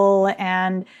people.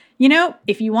 And,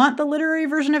 if you want the literary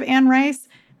version of Anne Rice,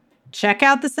 check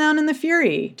out The Sound and the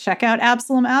Fury. Check out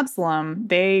Absalom.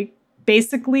 They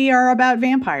basically are about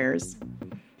vampires.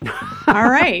 All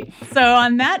right. So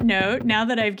on that note, now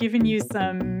that I've given you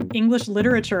some English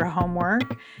literature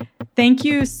homework, thank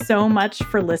you so much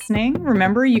for listening.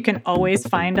 Remember, you can always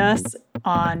find us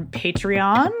on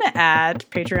Patreon at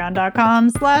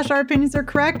patreon.com/Our Opinions Are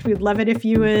Correct. We'd love it if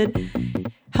you would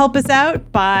Help us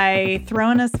out by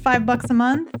throwing us $5 a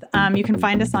month. You can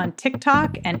find us on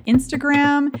TikTok and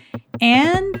Instagram.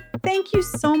 And thank you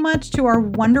so much to our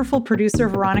wonderful producer,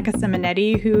 Veronica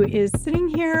Simonetti, who is sitting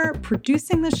here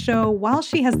producing the show while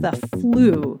she has the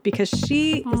flu because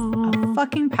she is a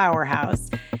fucking powerhouse.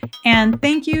 And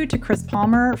thank you to Chris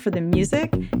Palmer for the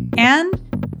music. And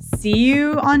see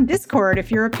you on Discord if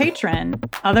you're a patron.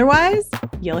 Otherwise,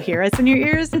 you'll hear us in your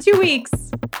ears in 2 weeks.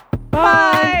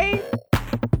 Bye.